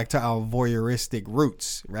always go back to our voyeuristic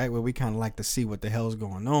roots, right? Where we kind of like to see what the hell's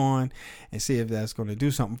going on and see if that's going to do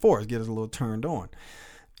something for us, get us a little turned on.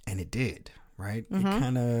 And it did, right? It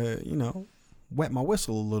kind of, wet my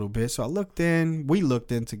whistle a little bit. So we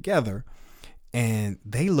looked in together, and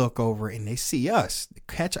they look over and they see us,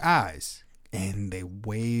 catch eyes, and they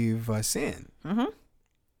wave us in.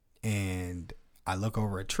 And I look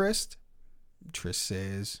over at Trist. Trist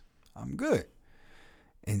says, I'm good,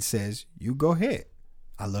 and says, you go ahead.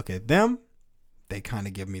 I look at them. They kind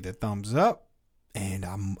of give me the thumbs up, and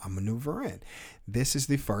I maneuver in. This is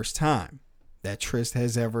the first time that Trist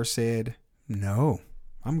has ever said, no,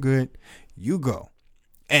 I'm good. You go.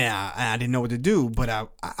 And I didn't know what to do, but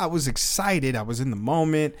I was excited. I was in the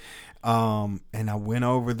moment. And I went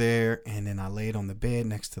over there, and then I laid on the bed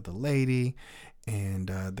next to the lady, and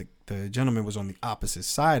the gentleman was on the opposite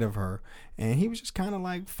side of her, and he was just kind of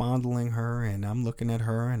like fondling her, and I'm looking at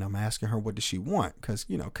her and I'm asking her, what does she want? Because,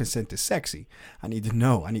 you know, consent is sexy. I need to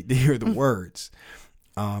know. I need to hear the words.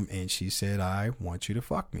 And she said, I want you to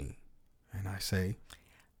fuck me. And I say,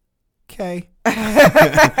 okay.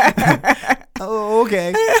 Oh,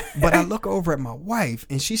 okay. But I look over at my wife,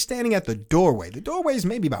 and she's standing at the doorway. The doorway is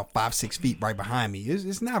maybe about 5-6 feet right behind me.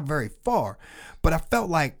 It's not very far, but I felt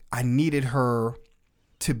like I needed her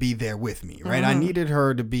to be there with me, right? I needed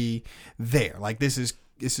her to be there. Like, this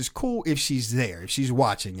is cool if she's there, if she's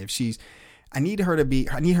watching, I need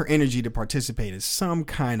her energy to participate in some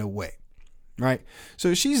kind of way, right?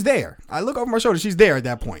 So she's there. I look over my shoulder. She's there at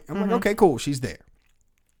that point. I'm like, okay, cool. She's there.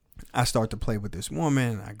 I start to play with this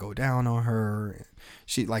woman. I go down on her.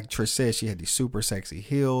 She, like Trish said, she had these super sexy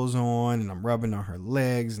heels on, and I'm rubbing on her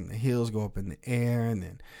legs, and the heels go up in the air, and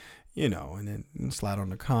then, you know, and then slide on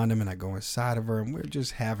the condom, and I go inside of her, and we're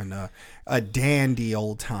just having a dandy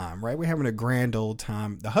old time, right? We're having a grand old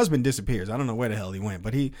time. The husband disappears. I don't know where the hell he went,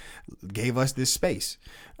 but he gave us this space,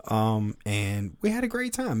 and we had a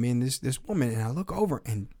great time. Me and this woman, and I look over,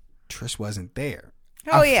 and Trish wasn't there.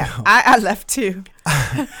 Oh, I left too.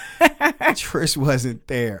 Trish wasn't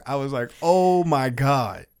there. I was like, oh my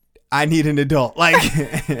God, I need an adult. Like,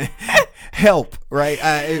 help, right?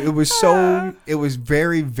 It was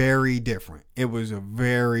very, very different. It was a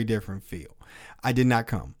very different feel. I did not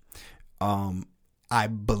come. I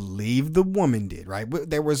believe the woman did, right?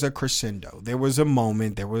 There was a crescendo. There was a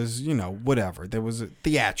moment. There was, you know, whatever. There was a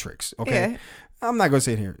theatrics, okay? Yeah. I'm not gonna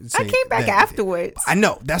sit here and say I came back afterwards. I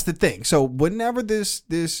know, that's the thing. So whenever this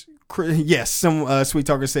yes, some sweet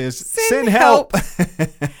talker says send help.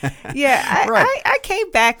 Yeah, I came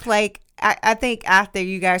back like I think after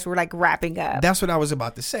you guys were like wrapping up. That's what I was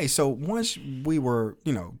about to say. So once we were,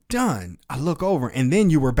 you know, done, I look over and then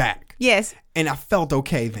you were back. Yes. And I felt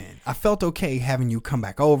okay then. I felt okay having you come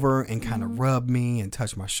back over and kind of rub me and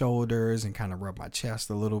touch my shoulders and kind of rub my chest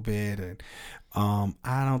a little bit. And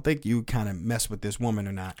I don't think you kind of messed with this woman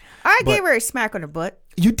or not. I gave her a smack on the butt.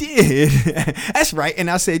 You did. That's right. And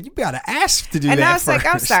I said, you gotta ask to do that. And I was first.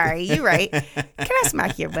 like, I'm sorry. You're right. Can I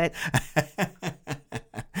smack your butt?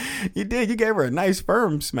 You did. You gave her a nice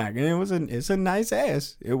firm smack, and it's a nice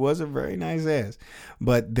ass. It was a very nice ass.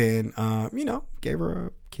 But then, you know, gave her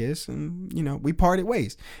a kiss, and you know, we parted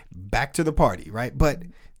ways. Back to the party, right? But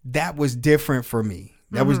that was different for me.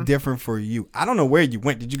 That was different for you. I don't know where you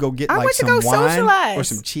went. Did you go get some wine socialize. Or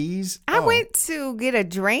some cheese? I went to get a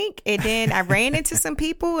drink, and then I ran into some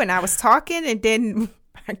people, and I was talking, and then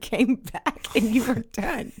I came back, and you were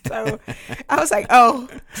done. So I was like, oh,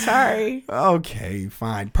 sorry. Okay,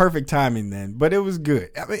 fine. Perfect timing then. But it was good.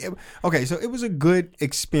 I mean, okay, so it was a good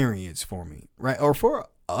experience for me, right? Or for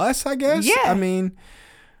us, I guess. Yeah. I mean,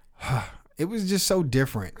 it was just so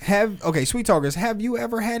different. Sweet talkers, have you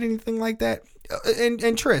ever had anything like that?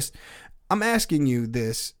 And Tris, I'm asking you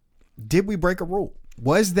this. Did we break a rule?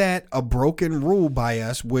 Was that a broken rule by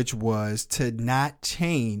us, which was to not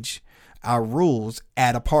change our rules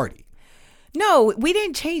at a party? No, we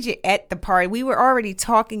didn't change it at the party. We were already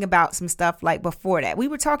talking about some stuff like before that. We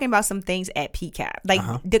were talking about some things at PCAB.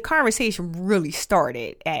 Like the conversation really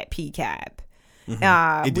started at PCAB.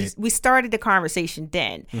 We started the conversation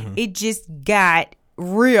then. It just got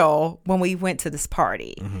real when we went to this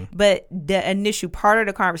party. But the initial part of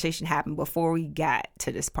the conversation happened before we got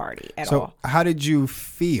to this party at all. So how did you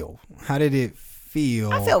feel? How did it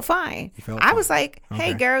feel? I felt fine. I was like,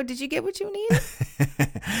 hey, girl, did you get what you needed?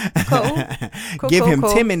 Cool. Give him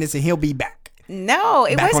 10 minutes and he'll be back. No,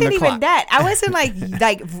 it wasn't even that. I wasn't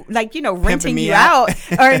like you know, renting you out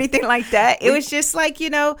or anything like that. It was just like, you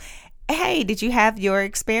know, hey, did you have your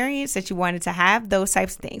experience that you wanted to have? Those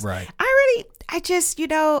types of things. Right. I just, you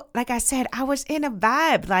know, like I said, I was in a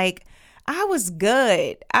vibe. Like, I was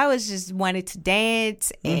good. I was just wanted to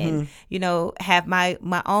dance and, you know, have my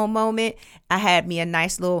own moment. I had me a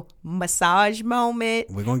nice little massage moment.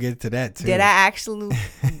 We're going to get to that, too. That I actually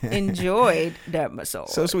enjoyed that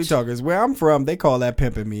massage. So, sweet talkers, where I'm from, they call that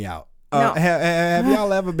pimping me out. No. Have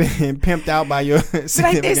y'all ever been pimped out by your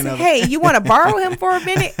significant other? Hey, you want to borrow him for a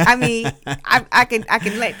minute? I mean, I can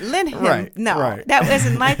lend him. Right, no, right. That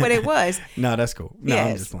wasn't like what it was. No, that's cool. No, yes.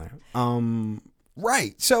 I'm just playing.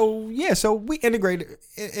 Right. So yeah. So we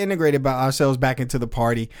integrated by ourselves back into the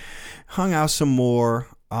party, hung out some more.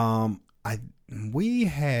 We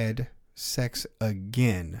had sex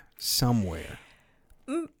again somewhere.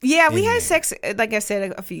 Yeah, we had sex, like I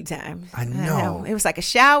said, a few times. I know. It was like a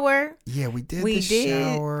shower. Yeah, we did the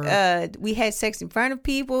shower. We had sex in front of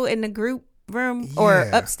people in the group room or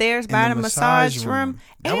upstairs by the massage room.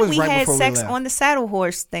 That and was we right had before we sex left. on the saddle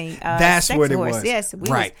horse thing. That's sex what it horse. was. Yes,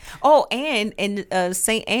 Right. And in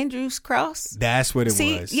St. Andrew's Cross. That's what it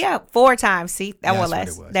was. Yeah, 4 times. See, that That's one what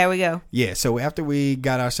less. it was. There we go. Yeah, so after we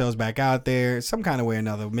got ourselves back out there, some kind of way or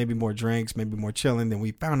another, maybe more drinks, maybe more chilling, then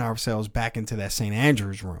we found ourselves back into that St.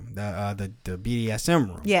 Andrew's room, the BDSM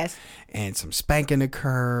room. Yes. And some spanking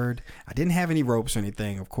occurred. I didn't have any ropes or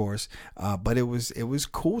anything, of course, but it was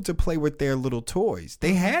cool to play with their little toys.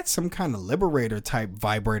 They had some kind of Liberator type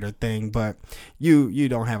vibrator thing, but you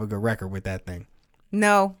don't have a good record with that thing.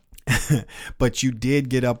 No. But you did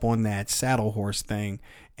get up on that saddle horse thing,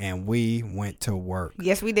 and we went to work.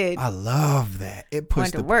 Yes, we did. I love that. It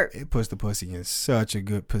puts Went to work. the pussy in such a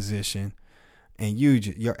good position, and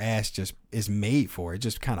your ass just is made for it. It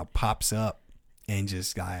just kind of pops up, and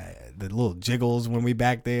just the little jiggles when we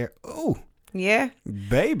back there. Oh, yeah,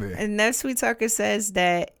 baby. And No Sweet Talker says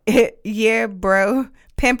that, yeah, bro,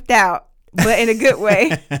 pimped out, but in a good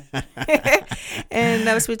way. And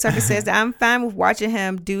No Sweet Talker says that I'm fine with watching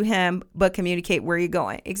him do him, but communicate where you're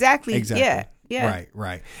going. Exactly. Yeah.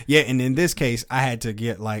 Right. Yeah, and in this case, I had to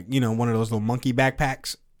get one of those little monkey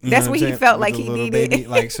backpacks. That's what he felt like he needed.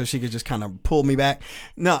 Baby, so she could just kind of pull me back.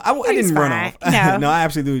 No, I didn't run off. No, I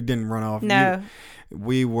absolutely didn't run off. No.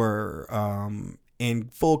 We were in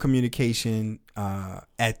full communication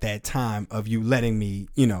at that time of you letting me,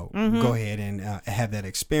 go ahead and have that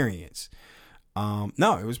experience.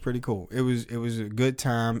 No, it was pretty cool. It was a good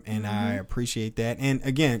time, and I appreciate that. And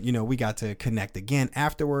again, we got to connect again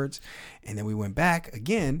afterwards, and then we went back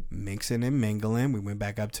again, mixing and mingling. We went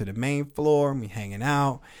back up to the main floor, and we hanging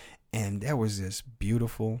out, and there was this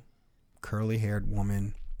beautiful curly-haired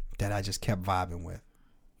woman that I just kept vibing with.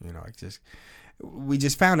 We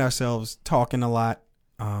just found ourselves talking a lot,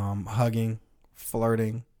 hugging,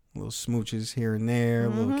 flirting, little smooches here and there,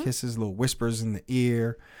 little kisses, little whispers in the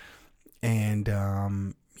ear. And,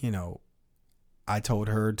 I told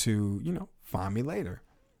her to, find me later.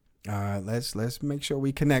 Let's make sure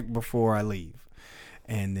we connect before I leave.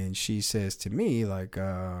 And then she says to me,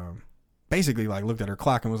 basically looked at her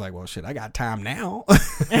clock and was like, well, shit, I got time now.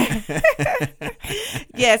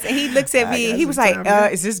 Yes. And he looks at me. He was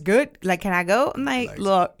like, is this good? Can I go? I'm like,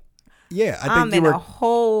 look. Yeah, I think I'm in a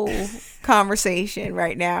whole conversation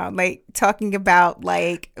right now, talking about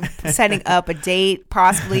setting up a date,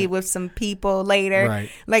 possibly with some people later.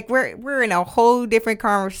 Right. We're in a whole different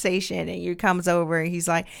conversation, and he comes over and he's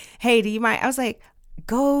like, "Hey, do you mind?" I was like,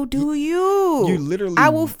 "Go do you? You literally. I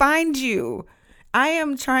will find you. I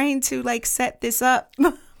am trying to set this up."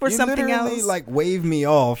 For something else. You literally waved me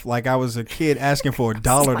off like I was a kid asking for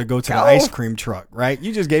 $1 to go to the ice cream truck, right?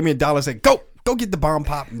 You just gave me $1 and said, go get the bomb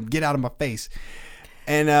pop and get out of my face.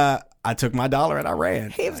 And I took my $1 and I ran.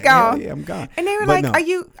 He was gone. Yeah, I'm gone. And they were no.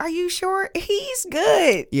 Are you sure? He's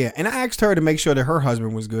good. Yeah, and I asked her to make sure that her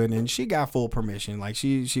husband was good, and she got full permission.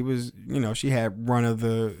 She was, she had run of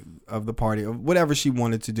the party or whatever she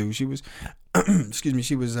wanted to do. She was excuse me,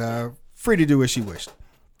 she was free to do as she wished.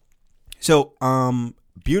 So,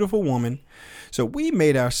 beautiful woman. So we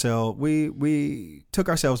took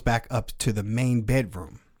ourselves back up to the main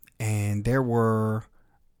bedroom, and there were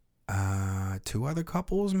 2 other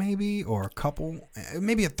couples, maybe, or a couple,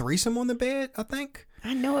 maybe a threesome on the bed, I think.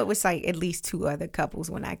 I know it was at least 2 other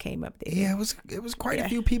couples when I came up there. Yeah, it was quite a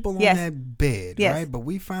few people on that bed, right? But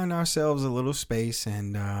we found ourselves a little space,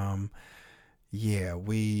 and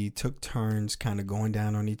we took turns kind of going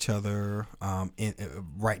down on each other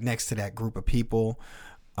right next to that group of people.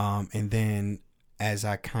 And then as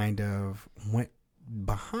I kind of went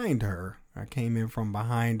behind her, I came in from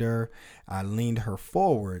behind her, I leaned her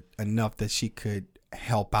forward enough that she could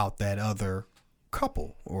help out that other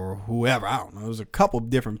couple or whoever. I don't know. There was a couple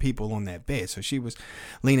different people on that bed. So she was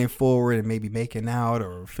leaning forward and maybe making out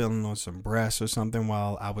or feeling on some breasts or something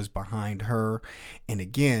while I was behind her. And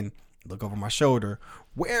again, look over my shoulder.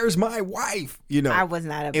 Where's my wife? I was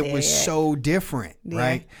not up there. It was so different,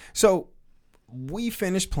 right? So we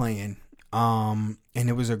finished playing, and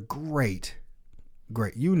it was a great,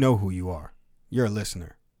 you know who you are. You're a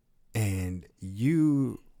listener. And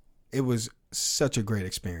it was such a great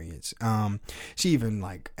experience. She even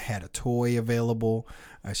had a toy available.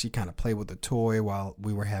 She kind of played with the toy while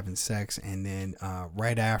we were having sex. And then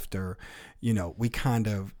right after,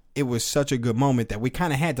 it was such a good moment that we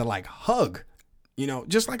kind of had to hug,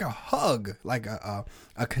 just like a hug, like a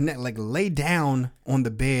connect, lay down on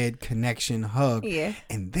the bed connection hug. Yeah.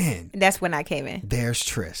 And then that's when I came in. There's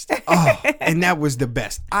Trist. Oh, and that was the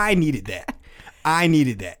best. I needed that. I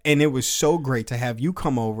needed that. And it was so great to have you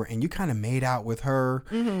come over and you kind of made out with her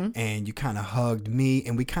and you kind of hugged me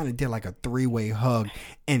and we kind of did like a 3-way hug.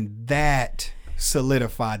 And that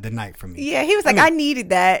solidified the night for me. Yeah, he was like, I needed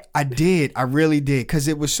that. I did. I really did. Because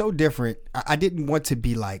it was so different. I didn't want to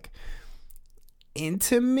be like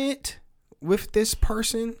intimate with this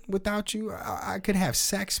person without you. I could have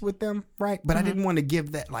sex with them, right? But I didn't want to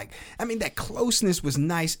give that that closeness was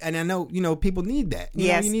nice. And I know, people need that. You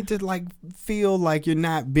know, you need to like feel like you're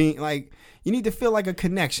not being like, you need to feel like a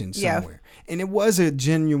connection somewhere. Yeah. And it was a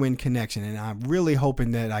genuine connection. And I'm really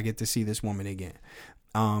hoping that I get to see this woman again.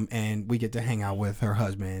 And we get to hang out with her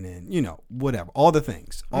husband and, whatever, all the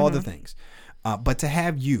things. But to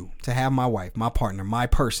have my wife, my partner, my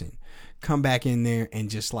person come back in there and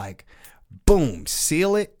just like, boom,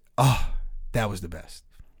 seal it. Oh, that was the best.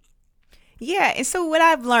 Yeah. And so what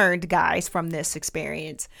I've learned, guys, from this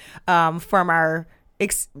experience, from our, our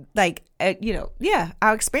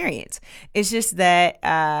experience, is just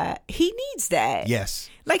that he needs that. Yes.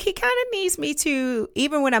 Like he kind of needs me to,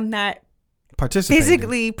 even when I'm not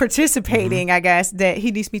physically participating, I guess, that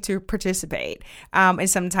he needs me to participate in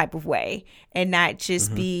some type of way and not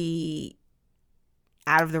just be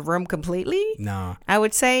out of the room completely. No, I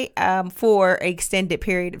would say for an extended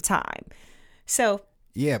period of time. So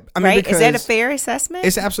yeah, right? Is that a fair assessment?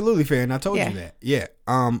 It's absolutely fair, and I told you that. Yeah,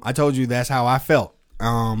 I told you that's how I felt.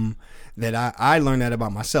 That I learned that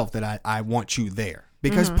about myself. That I want you there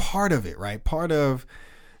because part of it, right? Part of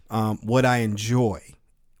what I enjoy.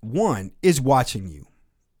 One is watching you.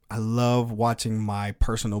 I love watching my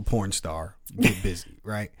personal porn star get busy,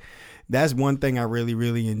 right? That's one thing I really,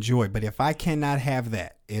 really enjoy. But if I cannot have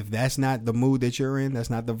that, if that's not the mood that you're in, that's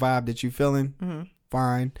not the vibe that you're feeling,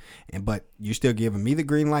 fine. But you're still giving me the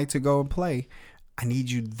green light to go and play. I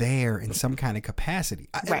need you there in some kind of capacity.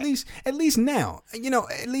 Right. At least now,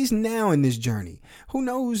 at least now in this journey. Who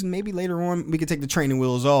knows? Maybe later on we could take the training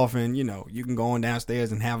wheels off and, you can go on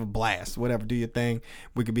downstairs and have a blast, whatever, do your thing.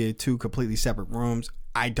 We could be in 2 completely separate rooms.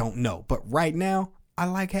 I don't know. But right now, I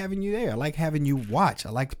like having you there. I like having you watch.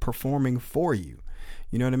 I like performing for you.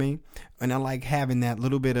 You know what I mean? And I like having that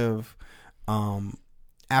little bit of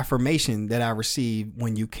affirmation that I received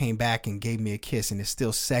when you came back and gave me a kiss and it's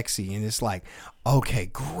still sexy and it's like, okay,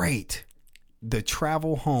 great. The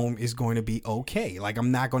travel home is going to be okay. Like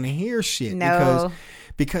I'm not going to hear shit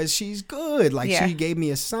because she's good. Like she gave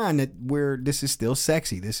me a sign that this is still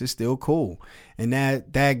sexy. This is still cool. And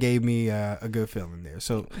that gave me a good feeling there.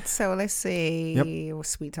 So let's see.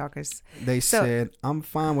 Sweet Talkers. They said, I'm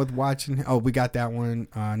fine with watching. Oh, we got that one.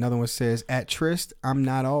 Another one says, at Tryst, I'm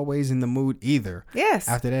not always in the mood either. Yes.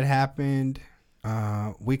 After that happened,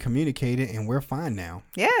 we communicated and we're fine now.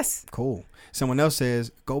 Yes. Cool. Someone else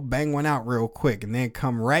says, go bang one out real quick and then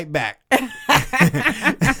come right back.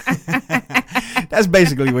 That's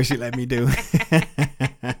basically what she let me do.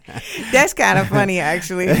 That's kind of funny,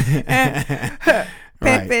 actually.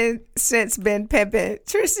 Pimpin' since been pimpin'.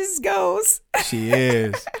 Trish's goals. She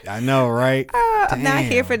is. I know, right? I'm not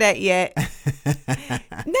here for that yet. No,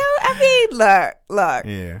 I mean, look.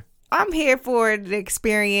 Yeah. I'm here for the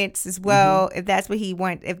experience as well. If that's what he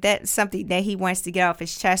wants, if that's something that he wants to get off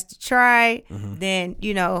his chest to try, then,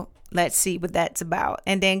 let's see what that's about.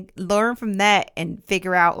 And then learn from that and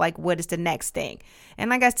figure out like what is the next thing. And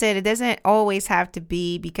like I said, it doesn't always have to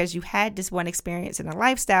be because you had this one experience in a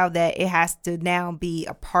lifestyle that it has to now be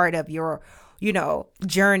a part of your,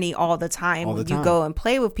 journey all the time when you go and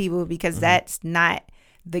play with people because that's not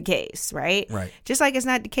the case, right? Right. Just like it's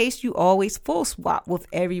not the case you always full swap with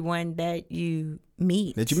everyone that you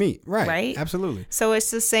meet. Right. Right? Absolutely. So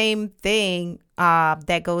it's the same thing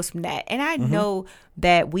that goes from that. And I know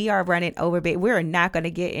that we are running over, but we're not going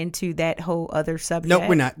to get into that whole other subject. No,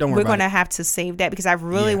 we're not. Don't worry. We're going to have to save that because I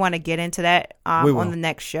really want to get into that on the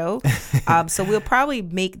next show. So we'll probably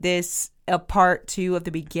make this a part 2 of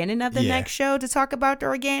the beginning of the next show to talk about the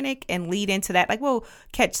organic and lead into that. Like we'll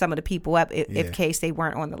catch some of the people up if case they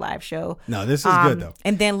weren't on the live show. No, this is good though.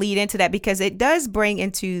 And then lead into that because it does bring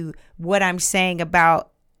into what I'm saying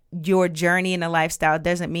about your journey in a lifestyle.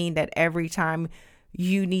 Doesn't mean that every time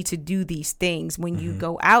you need to do these things when you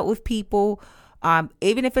go out with people,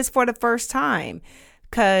 even if it's for the first time,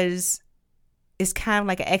 because it's kind of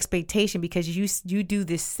like an expectation because you do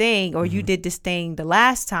this thing or you did this thing the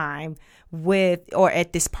last time or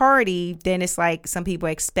at this party, then it's like some people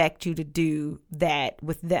expect you to do that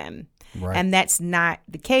with them. Right. And that's not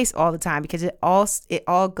the case all the time because it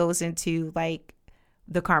all goes into like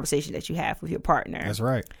the conversation that you have with your partner. That's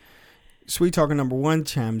right. Sweet Talker number 1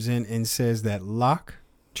 chimes in and says that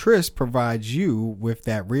Tryst provides you with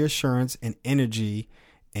that reassurance and energy,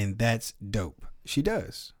 and that's dope. She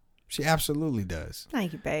does. She absolutely does.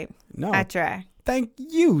 Thank you, babe. No, I try. Thank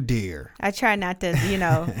you, dear. I try not to,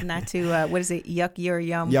 not to, what is it? Yuck your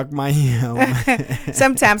yum. Yuck my yum.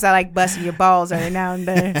 Sometimes I like busting your balls every now and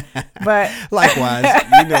then. But likewise,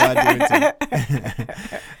 I do it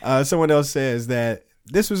too. Someone else says that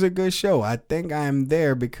this was a good show. I think I am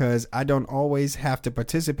there because I don't always have to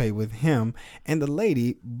participate with him and the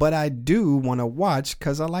lady, but I do want to watch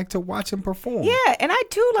because I like to watch him perform. Yeah, and I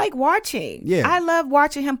do like watching. Yeah. I love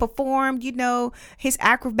watching him perform, his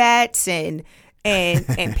acrobats and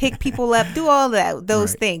pick people up, do all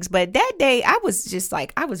those things. But that day I was just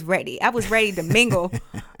like, I was ready. I was ready to mingle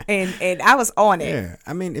and I was on it. Yeah.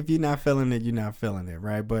 I mean, if you're not feeling it, you're not feeling it,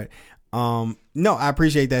 right? But no, I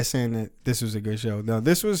appreciate that, saying that this was a good show. No,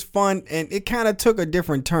 this was fun, and it kind of took a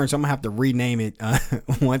different turn, so I'm gonna have to rename it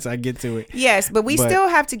once I get to it. Yes, but we still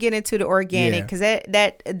have to get into the organic because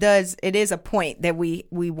it is a point that we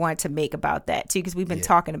want to make about that too, because we've been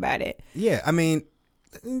talking about it. Yeah, I mean,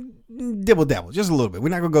 dibble dabble, just a little bit. We're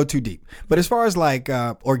not gonna go too deep, but as far as like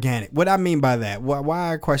organic, what I mean by that,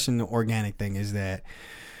 why I question the organic thing is that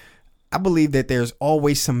I believe that there's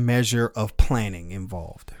always some measure of planning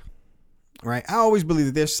involved. Right. I always believe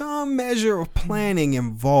that there's some measure of planning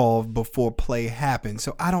involved before play happens.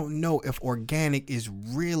 So I don't know if organic is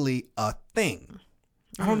really a thing.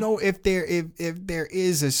 I don't know if there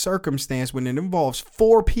is a circumstance when it involves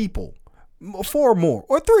 4 people, 4 or more,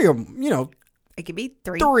 or 3 of them, It could be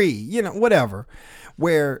 3. 3, whatever,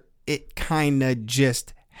 where it kind of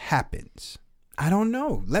just happens. I don't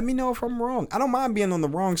know. Let me know if I'm wrong. I don't mind being on the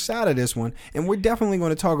wrong side of this one, and we're definitely going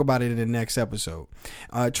to talk about it in the next episode.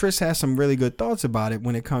 Tris has some really good thoughts about it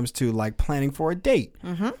when it comes to like planning for a date.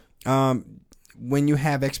 Mm-hmm. When you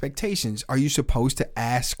have expectations, are you supposed to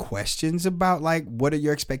ask questions about like, what are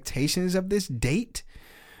your expectations of this date?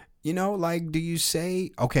 Like, do you say,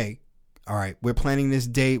 okay, all right, we're planning this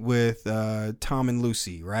date with Tom and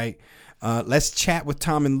Lucy, right? Let's chat with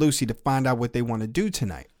Tom and Lucy to find out what they want to do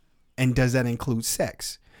tonight. And does that include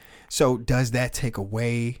sex? So does that take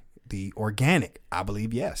away the organic? I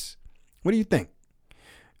believe yes. What do you think?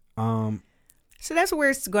 So that's what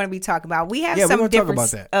we're going to be talking about. We have some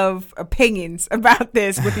difference of opinions about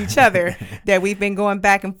this with each other that we've been going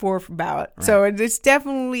back and forth about. Right. So it's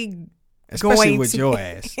definitely especially with your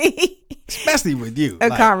ass. Especially with you. A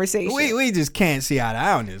conversation. We just can't see eye to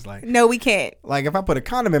eye on this. Like, no, we can't. Like if I put a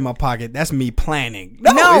condom in my pocket, that's me planning.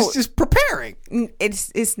 No, it's just preparing.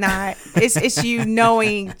 It's not. It's you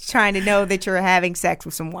trying to know that you're having sex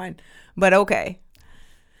with someone. But okay.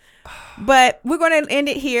 But we're going to end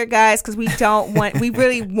it here, guys, because we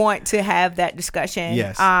really want to have that discussion.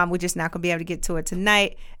 Yes. We're just not going to be able to get to it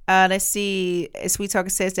tonight. Let's see. Sweet Talker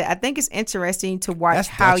says that I think it's interesting to watch that's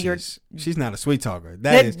how Duchess. She's not a sweet talker.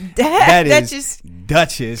 That is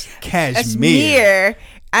Duchess Cashmere.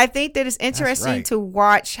 I think that it's interesting to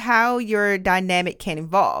watch how your dynamic can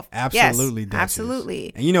evolve. Absolutely, yes, Duchess.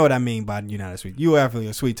 Absolutely. And you know what I mean by you're not a sweet. You're definitely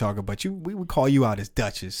a sweet talker, but we would call you out as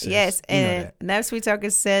Duchess. Sis. Yes, and another Sweet Talker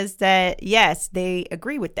says that yes, they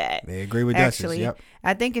agree with that. They agree with Actually, Duchess. Yep.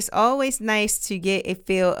 I think it's always nice to get a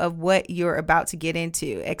feel of what you're about to get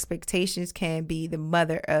into. Expectations can be the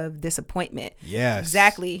mother of disappointment. Yes,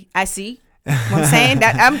 exactly. I see. What I'm saying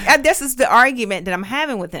that this is the argument that I'm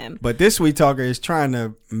having with him. But this Sweet Talker is trying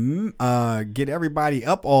to get everybody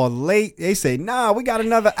up all late. They say, "Nah, we got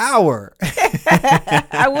another hour."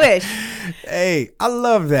 I wish. Hey, I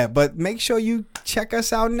love that. But make sure you check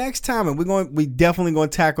us out next time, and we definitely going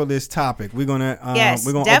to tackle this topic. We're gonna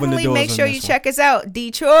we're gonna open the doors. Make sure you check us out,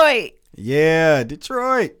 Detroit. Yeah,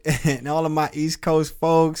 Detroit, and all of my East Coast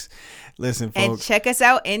folks. Listen, folks. And check us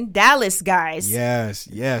out in Dallas, guys. Yes.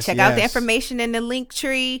 Check out the information in the link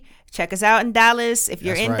tree. Check us out in Dallas. If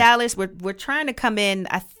you're in Dallas, we're trying to come in.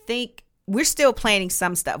 I think we're still planning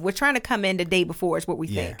some stuff. We're trying to come in the day before is what we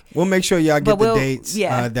think. We'll make sure y'all get the dates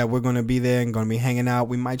that we're going to be there and going to be hanging out.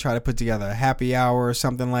 We might try to put together a happy hour or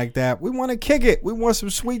something like that. We want to kick it. We want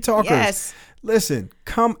some sweet talkers. Yes. Listen,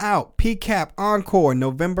 come out. PCAP Encore,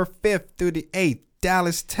 November 5th through the 8th,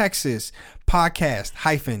 Dallas, Texas.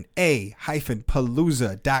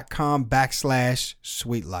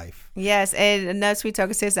 podcast-palooza.com/sweet life. Yes, and another Sweet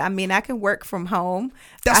Talker says, I mean, I can work from home.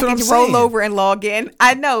 That's what I'm saying. I can roll over and log in.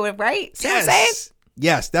 I know it, right? See what I'm saying?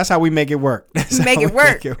 Yes, that's how we make it work. Make it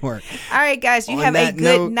work. All right, guys, you have a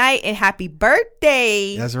good night and happy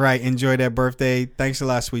birthday. That's right. Enjoy that birthday. Thanks a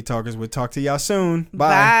lot, Sweet Talkers. We'll talk to y'all soon.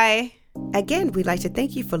 Bye. Again, we'd like to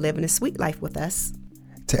thank you for living a sweet life with us.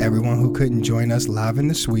 To everyone who couldn't join us live in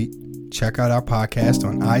the suite, check out our podcast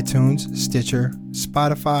on iTunes, Stitcher,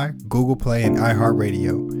 Spotify, Google Play, and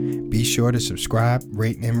iHeartRadio. Be sure to subscribe,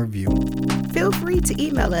 rate, and review. Feel free to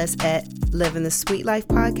email us at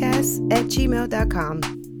livingthesweetlifepodcast@gmail.com.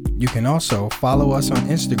 You can also follow us on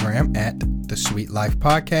Instagram at The Sweet Life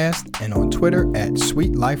Podcast and on Twitter at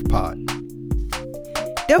Sweet Life Pod.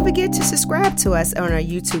 Don't forget to subscribe to us on our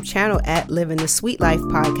YouTube channel at Living the Sweet Life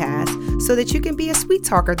Podcast so that you can be a sweet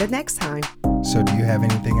talker the next time. So do you have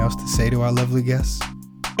anything else to say to our lovely guests?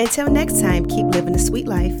 Until next time, keep living the sweet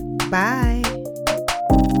life. Bye.